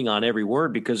I hang on every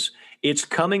word because it's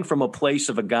coming from a place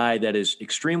of a guy that is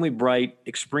extremely bright,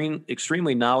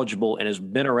 extremely knowledgeable, and has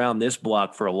been around this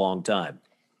block for a long time.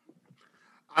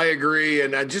 I agree.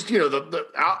 And I just,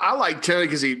 I like Tony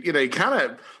because he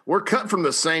we're cut from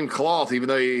the same cloth, even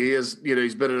though he is,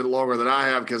 he's been in it longer than I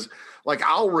have. Because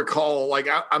I'll recall,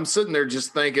 I'm sitting there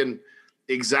just thinking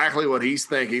exactly what he's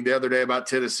thinking the other day about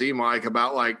Tennessee, Mike,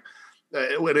 about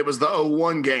when it was the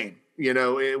 0-1 game,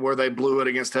 where they blew it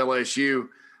against LSU.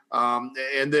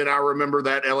 And then I remember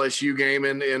that LSU game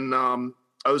in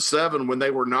 2007 when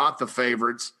they were not the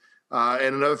favorites.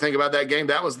 And another thing about that game,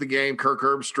 that was the game Kirk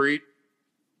Herbstreit.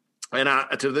 And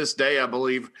to this day, I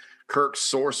believe Kirk's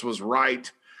source was right,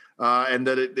 and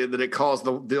that it caused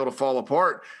the deal to fall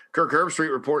apart. Kirk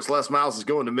Herbstreit reports Les Miles is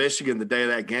going to Michigan the day of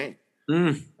that game.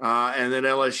 And then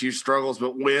LSU struggles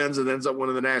but wins and ends up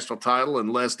winning the national title,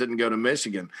 and Les didn't go to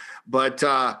Michigan. But,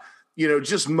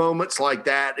 just moments like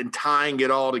that and tying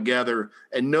it all together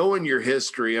and knowing your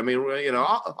history. I mean,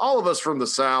 all of us from the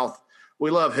South, we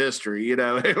love history, you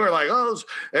know. We're like, oh,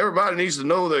 everybody needs to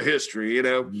know their history, you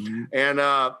know. Mm-hmm.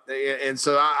 And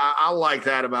so I like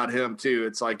that about him too.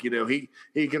 It's like, you know, he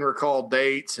can recall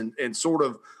dates and sort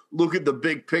of look at the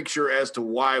big picture as to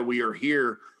why we are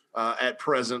here at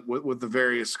present with the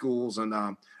various schools. And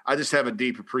I just have a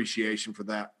deep appreciation for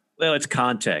that. Well, it's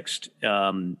context.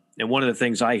 And one of the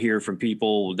things I hear from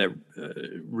people that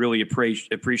really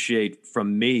appreciate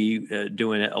from me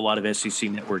doing a lot of SEC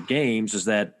Network games is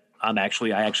that I actually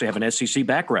have an SEC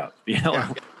background, you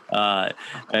know,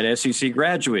 an SEC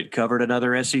graduate, covered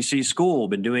another SEC school,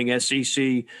 been doing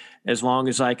SEC as long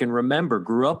as I can remember,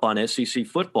 grew up on SEC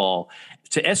football.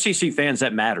 To SEC fans,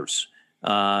 that matters.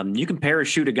 You can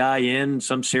parachute a guy in,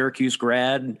 some Syracuse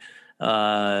grad,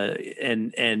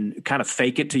 and kind of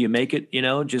fake it till you make it, you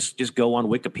know, just go on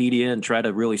Wikipedia and try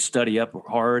to really study up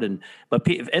hard. But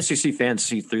SEC fans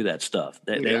see through that stuff.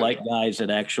 They like guys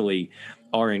that actually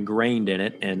are ingrained in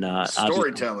it. And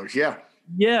storytellers. Yeah.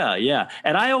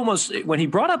 And I almost, when he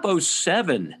brought up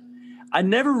 07, I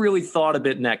never really thought of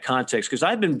it in that context because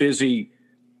I've been busy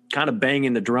kind of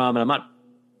banging the drum, and I'm not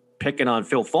picking on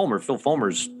Phil Fulmer. Phil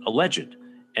Fulmer's a legend.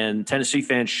 And Tennessee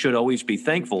fans should always be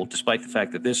thankful, despite the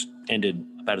fact that this ended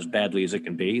about as badly as it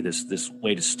can be, this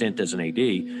latest stint as an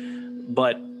AD.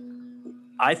 But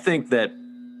I think that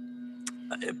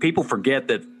people forget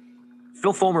that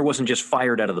Phil Fulmer wasn't just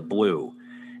fired out of the blue.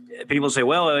 People say,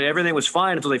 well, everything was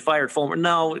fine until they fired Fulmer.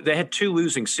 No, they had 2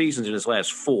 losing seasons in his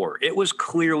last 4. It was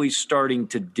clearly starting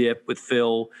to dip with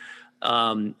Phil.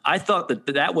 I thought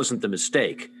that wasn't the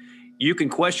mistake. You can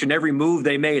question every move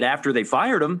they made after they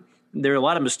fired him. There are a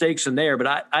lot of mistakes in there,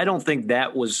 but I don't think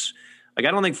that was like,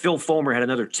 I don't think Phil Fulmer had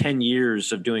another 10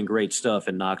 years of doing great stuff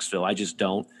in Knoxville. I just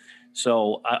don't.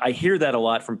 So I hear that a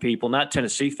lot from people, not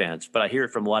Tennessee fans, but I hear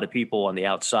it from a lot of people on the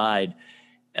outside.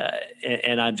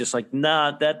 And I'm just like,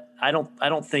 nah, that I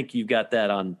don't think you got that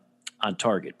on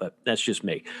target, but that's just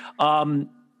me.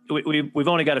 We've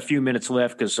only got a few minutes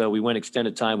left because we went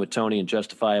extended time with Tony, and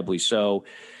justifiably so.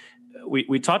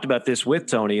 We talked about this with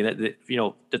Tony, that you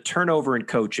know, the turnover in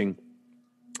coaching.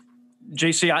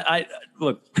 JC, I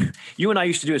look, you and I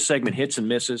used to do a segment, hits and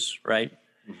misses, right?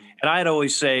 And I'd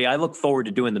always say I look forward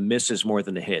to doing the misses more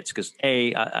than the hits because,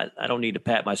 I don't need to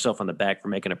pat myself on the back for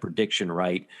making a prediction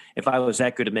right. If I was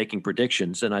that good at making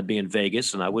predictions, then I'd be in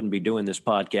Vegas and I wouldn't be doing this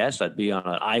podcast. I'd be on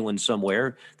an island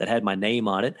somewhere that had my name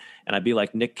on it, and I'd be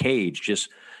like Nick Cage, just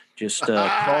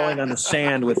crawling on the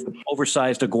sand with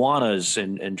oversized iguanas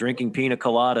and drinking pina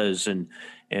coladas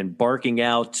and barking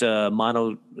out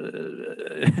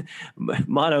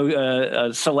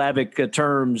monosyllabic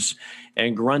terms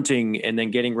and grunting and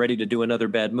then getting ready to do another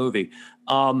bad movie.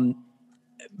 But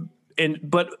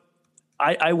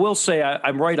I will say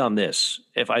I'm right on this.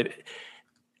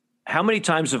 How many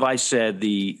times have I said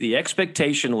the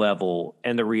expectation level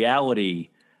and the reality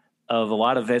of a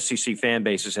lot of SEC fan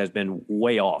bases has been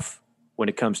way off when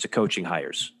it comes to coaching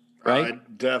hires, right?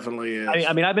 It definitely is.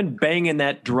 I mean, I've been banging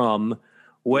that drum,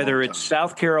 whether it's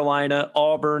South Carolina,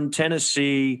 Auburn,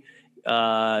 Tennessee,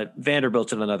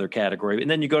 Vanderbilt's in another category.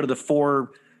 And then you go to the 4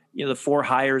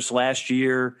 hires last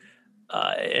year.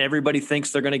 Everybody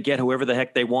thinks they're going to get whoever the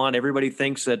heck they want. Everybody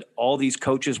thinks that all these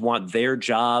coaches want their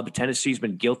job. Tennessee's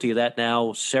been guilty of that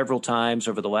now several times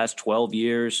over the last 12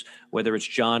 years, whether it's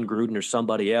John Gruden or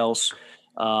somebody else.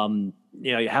 How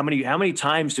many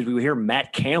times did we hear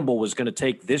Matt Campbell was going to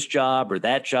take this job or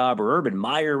that job, or Urban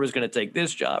Meyer was going to take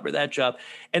this job or that job?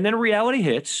 And then reality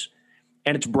hits,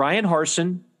 and it's Brian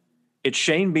Harsin, it's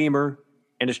Shane Beamer,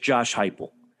 and it's Josh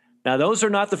Heupel. Now, those are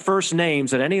not the first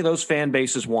names that any of those fan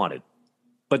bases wanted.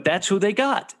 But that's who they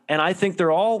got. And I think they're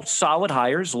all solid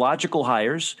hires, logical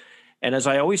hires. And as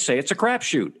I always say, it's a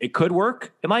crapshoot. It could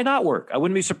work. It might not work. I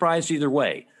wouldn't be surprised either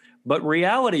way. But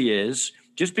reality is,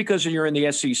 just because you're in the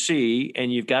SEC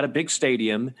and you've got a big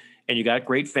stadium and you got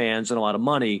great fans and a lot of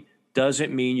money,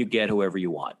 doesn't mean you get whoever you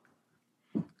want.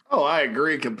 Oh, I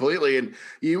agree completely. And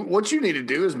what you need to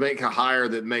do is make a hire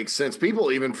that makes sense.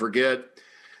 People even forget,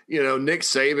 Nick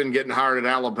Saban getting hired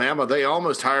at Alabama. They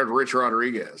almost hired Rich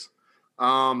Rodriguez.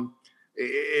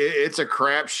 It's a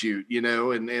crapshoot,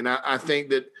 and I think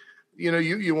that,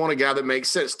 you want a guy that makes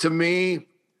sense. To me,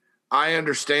 I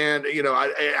understand,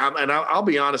 I'll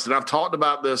be honest, and I've talked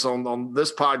about this on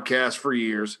this podcast for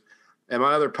years and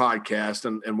my other podcast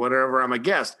and whenever I'm a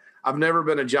guest, I've never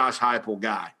been a Josh Heupel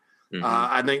guy. Mm-hmm.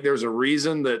 I think there's a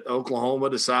reason that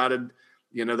Oklahoma decided,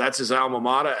 that's his alma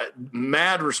mater.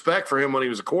 Mad respect for him when he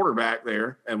was a quarterback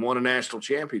there and won a national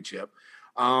championship.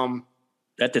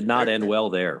 That did not end well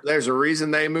there. There's a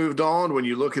reason they moved on. When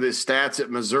you look at his stats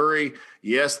at Missouri,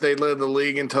 yes, they led the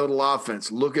league in total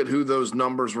offense. Look at who those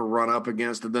numbers were run up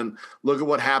against, and then look at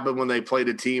what happened when they played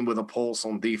a team with a pulse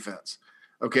on defense.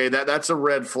 Okay, that's a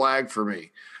red flag for me.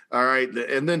 All right,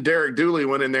 and then Derek Dooley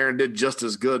went in there and did just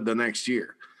as good the next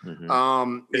year.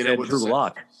 Mm-hmm. With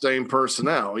the same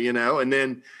personnel,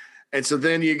 and so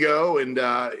then you go and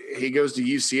he goes to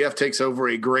UCF, takes over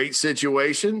a great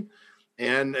situation.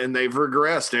 And they've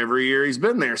regressed every year he's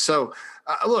been there. So,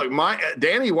 look,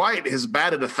 Danny White has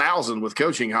batted 1,000 with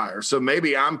coaching hires. So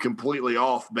maybe I'm completely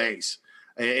off base,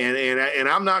 and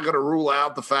I'm not going to rule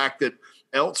out the fact that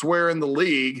elsewhere in the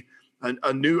league,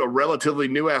 a relatively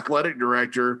new athletic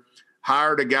director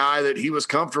hired a guy that he was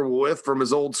comfortable with from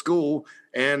his old school,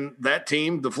 and that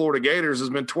team, the Florida Gators, has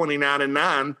been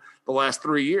 29-9 the last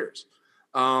 3 years,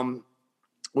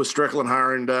 with Strickland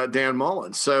hiring Dan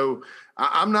Mullen. So.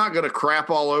 I'm not going to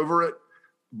crap all over it,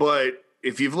 but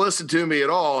if you've listened to me at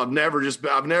all, I've never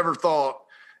thought,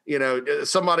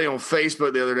 somebody on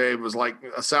Facebook the other day was like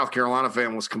a South Carolina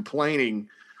fan was complaining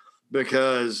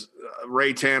because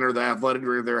Ray Tanner, the athletic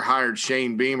director, hired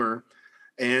Shane Beamer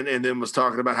and then was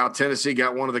talking about how Tennessee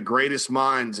got one of the greatest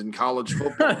minds in college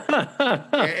football.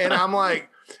 and I'm like,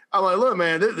 look,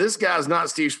 man, this guy's not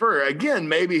Steve Spurrier. Again,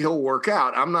 maybe he'll work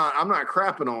out. I'm not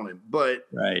crapping on him, but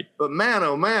man,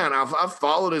 oh man, I've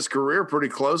followed his career pretty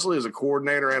closely as a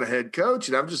coordinator and a head coach,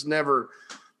 and I've just never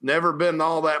been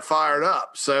all that fired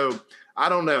up. So I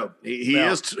don't know. He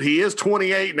is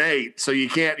 28-8, so you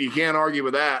can't argue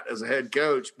with that as a head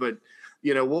coach. But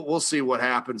we'll see what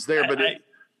happens there. But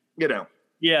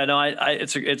Yeah, no,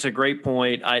 it's a great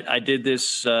point. I did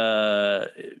this,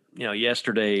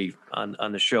 yesterday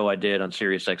on the show I did on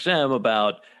Sirius XM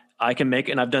about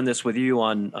and I've done this with you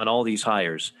on all these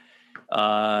hires.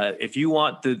 If you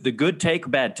want the good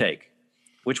take, bad take,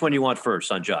 which one do you want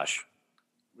first on Josh?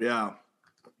 Yeah.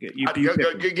 Give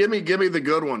me the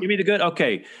good one. Give me the good.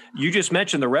 Okay. You just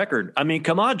mentioned the record. I mean,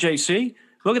 come on, JC.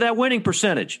 Look at that winning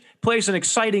percentage. Plays an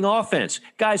exciting offense.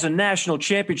 Guy's a national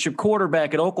championship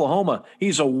quarterback at Oklahoma.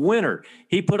 He's a winner.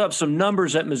 He put up some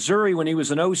numbers at Missouri when he was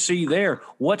an OC there.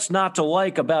 What's not to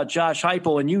like about Josh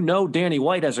Heupel? And Danny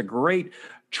White has a great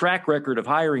track record of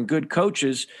hiring good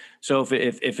coaches. So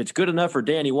if it's good enough for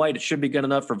Danny White, it should be good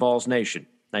enough for Vols Nation.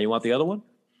 Now, you want the other one?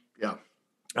 Yeah.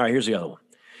 All right, here's the other one.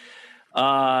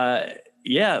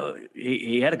 Yeah,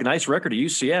 he had a nice record at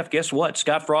UCF. Guess what?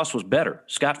 Scott Frost was better.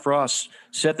 Scott Frost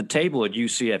set the table at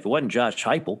UCF. It wasn't Josh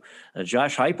Heupel.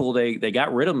 Josh Heupel, they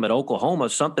got rid of him at Oklahoma.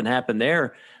 Something happened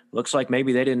there. Looks like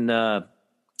maybe they didn't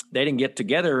get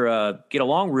together, get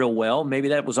along real well. Maybe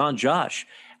that was on Josh.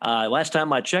 Last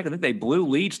time I checked, I think they blew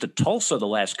leads to Tulsa the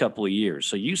last couple of years.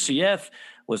 So UCF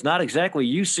was not exactly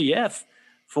UCF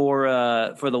for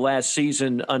the last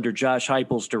season under Josh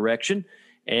Heupel's direction.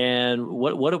 And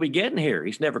what are we getting here?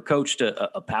 He's never coached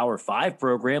a Power 5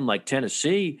 program like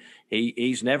Tennessee.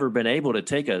 He's never been able to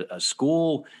take a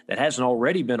school that hasn't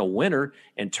already been a winner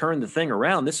and turn the thing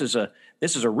around. This is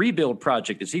a rebuild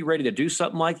project. Is he ready to do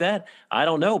something like that? I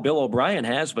don't know. Bill O'Brien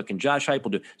has, but can Josh Heupel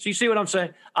do? So you see what I'm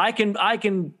saying? I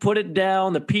can put it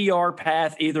down the PR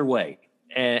path either way,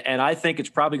 and I think it's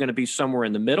probably going to be somewhere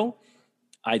in the middle.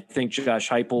 I think Josh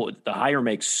Heupel, the hire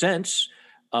makes sense.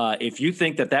 If you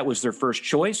think that was their first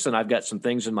choice, then I've got some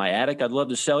things in my attic I'd love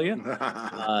to sell you.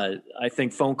 I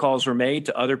think phone calls were made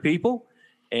to other people,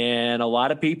 and a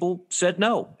lot of people said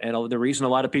no. And the reason a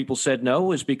lot of people said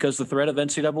no is because the threat of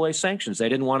NCAA sanctions. They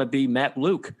didn't want to be Matt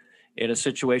Luke in a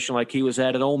situation like he was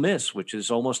at Ole Miss, which is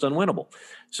almost unwinnable.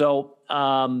 So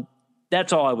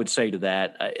that's all I would say to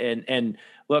that. And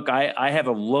look, I have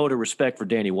a load of respect for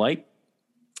Danny White,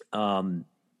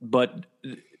 but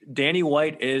Danny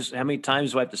White is, how many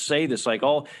times do I have to say this? Like,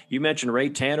 you mentioned Ray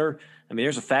Tanner. I mean,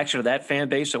 there's a faction of that fan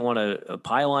base that want to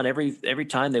pile on every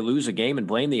time they lose a game and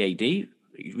blame the AD.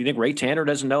 You think Ray Tanner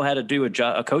doesn't know how to do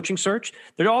a coaching search?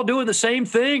 They're all doing the same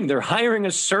thing. They're hiring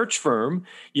a search firm.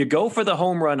 You go for the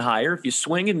home run hire. If you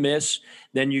swing and miss,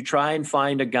 then you try and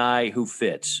find a guy who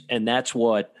fits. And that's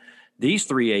what these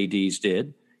three ADs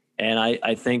did. And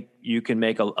I think you can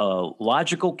make a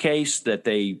logical case that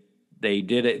they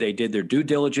did it. They did their due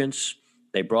diligence.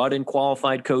 They brought in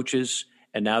qualified coaches,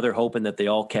 and now they're hoping that they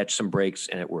all catch some breaks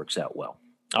and it works out well.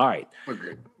 All right.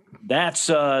 Agreed. That's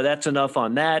enough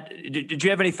on that. Did you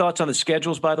have any thoughts on the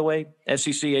schedules, by the way?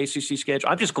 SEC, ACC schedule?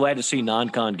 I'm just glad to see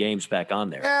non-con games back on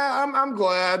there. Yeah, I'm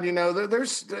glad. I'm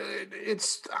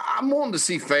wanting to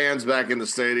see fans back in the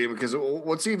stadium, because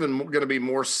what's even going to be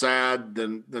more sad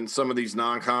than some of these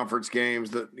non-conference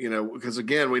games that, because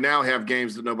again, we now have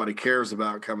games that nobody cares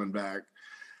about coming back,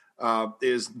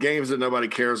 is games that nobody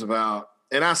cares about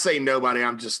and I say nobody,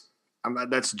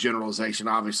 that's generalization.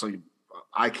 Obviously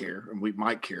I care, and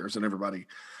Mike cares, and everybody,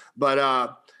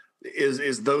 but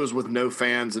is those with no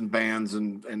fans and bands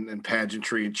and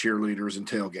pageantry and cheerleaders and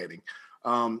tailgating.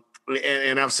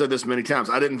 And I've said this many times.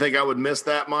 I didn't think I would miss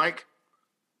that, Mike,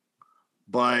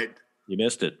 but you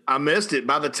missed it. I missed it.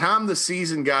 By the time the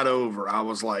season got over, I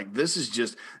was like, this is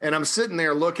just – and I'm sitting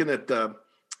there looking at the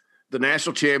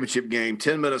national championship game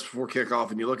 10 minutes before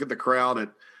kickoff, and you look at the crowd at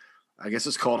 – I guess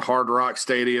it's called Hard Rock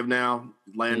Stadium now,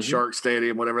 Land Shark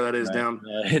Stadium, whatever that is, right.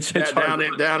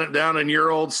 down in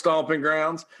your old stomping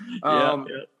grounds. And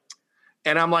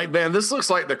I'm like, man, this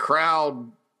looks like the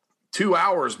crowd 2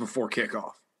 hours before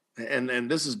kickoff.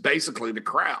 And this is basically the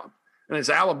crowd. And it's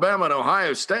Alabama and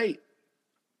Ohio State.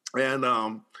 And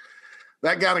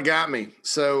that kind of got me.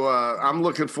 So I'm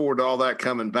looking forward to all that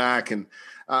coming back. And,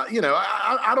 I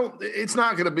don't – it's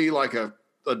not going to be like a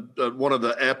one of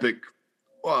the epic –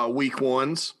 week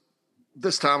ones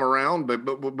this time around,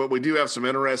 but we do have some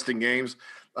interesting games.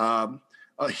 A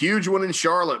huge one in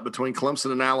Charlotte between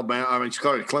Clemson and Alabama. I mean,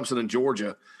 Clemson and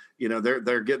Georgia.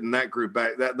 They're getting that group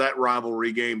back, that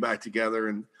rivalry game back together,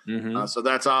 and so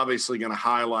that's obviously going to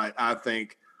highlight, I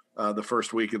think, the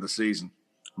first week of the season.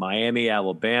 Miami,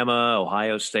 Alabama,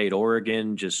 Ohio State,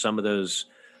 Oregon, just some of those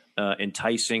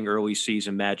enticing early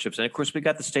season matchups, and of course we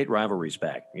got the state rivalries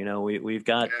back. We've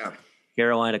got. Yeah.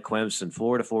 Carolina, Clemson,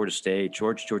 Florida State,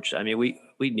 Georgia. I mean, we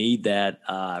need that.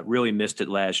 Really missed it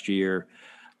last year.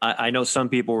 I know some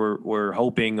people were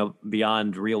hoping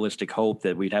beyond realistic hope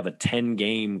that we'd have a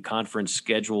 10-game conference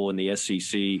schedule in the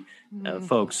SEC.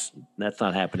 Folks, that's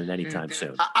not happening anytime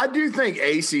soon. I do think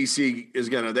ACC is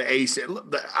going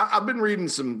to – I've been reading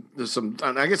some.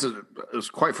 I guess it was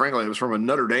quite frankly, it was from a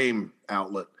Notre Dame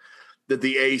outlet that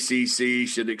the ACC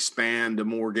should expand to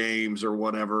more games or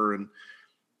whatever, and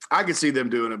I could see them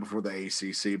doing it before the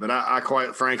ACC, but I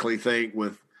quite frankly think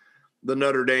with the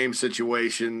Notre Dame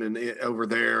situation and over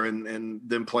there and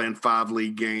them playing 5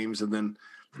 league games and then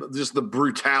just the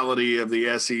brutality of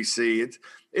the SEC,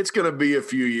 it's going to be a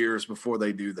few years before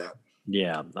they do that.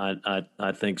 Yeah,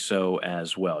 I think so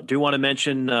as well. Do want to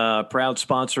mention proud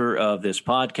sponsor of this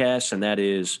podcast, and that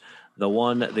is the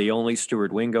one, the only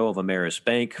Stuart Wingo of Ameris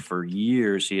Bank. For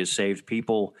years, he has saved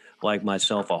people like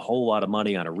myself a whole lot of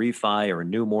money on a refi or a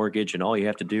new mortgage, and all you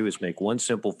have to do is make one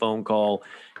simple phone call.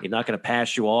 He's not going to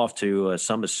pass you off to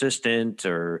some assistant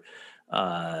or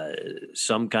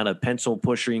some kind of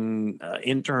pencil-pushing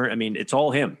intern. I mean, it's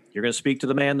all him. You're going to speak to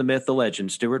the man, the myth, the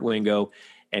legend, Stuart Wingo,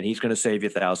 and he's going to save you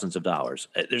thousands of dollars.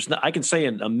 I can say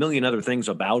a million other things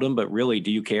about him, but really,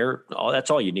 do you care? That's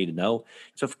all you need to know.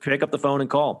 So pick up the phone and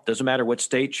call. Doesn't matter what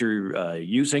state you're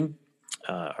using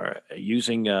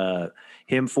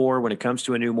him for when it comes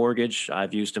to a new mortgage.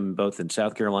 I've used him both in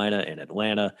South Carolina and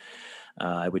Atlanta.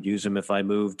 I would use him if I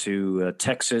moved to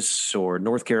Texas or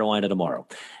North Carolina tomorrow.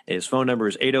 His phone number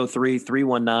is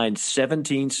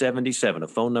 803-319-1777, a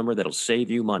phone number that'll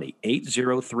save you money,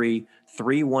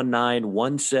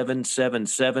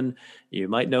 803-319-1777. You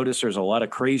might notice there's a lot of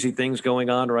crazy things going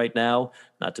on right now,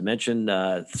 not to mention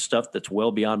stuff that's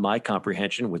well beyond my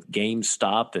comprehension with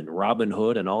GameStop and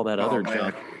Robinhood and all that other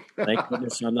junk. Thank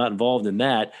goodness I'm not involved in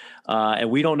that. And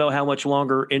we don't know how much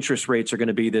longer interest rates are going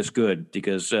to be this good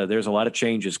because there's a lot of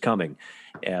changes coming.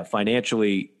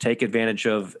 Financially, take advantage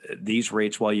of these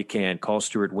rates while you can. Call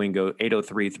Stuart Wingo,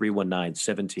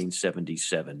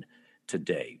 803-319-1777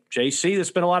 today. JC, this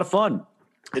has been a lot of fun.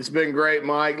 It's been great,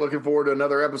 Mike. Looking forward to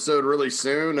another episode really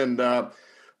soon. And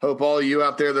hope all of you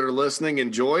out there that are listening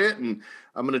enjoy it. And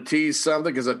I'm going to tease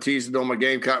something because I teased it on my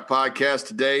Gamecock podcast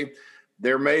today.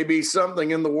 There may be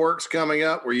something in the works coming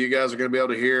up where you guys are going to be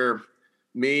able to hear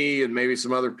me and maybe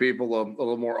some other people a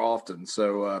little more often.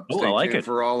 So stay tuned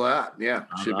for all that. Yeah,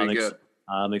 should be good.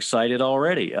 I'm excited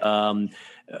already.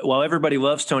 While everybody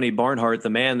loves Tony Barnhart, the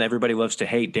man everybody loves to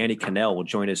hate, Danny Cannell, will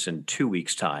join us in 2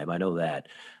 weeks' time. I know that.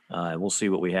 We'll see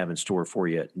what we have in store for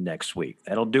you next week.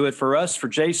 That'll do it for us. For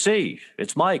JC,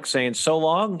 it's Mike saying so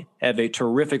long. Have a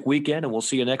terrific weekend, and we'll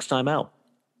see you next time out.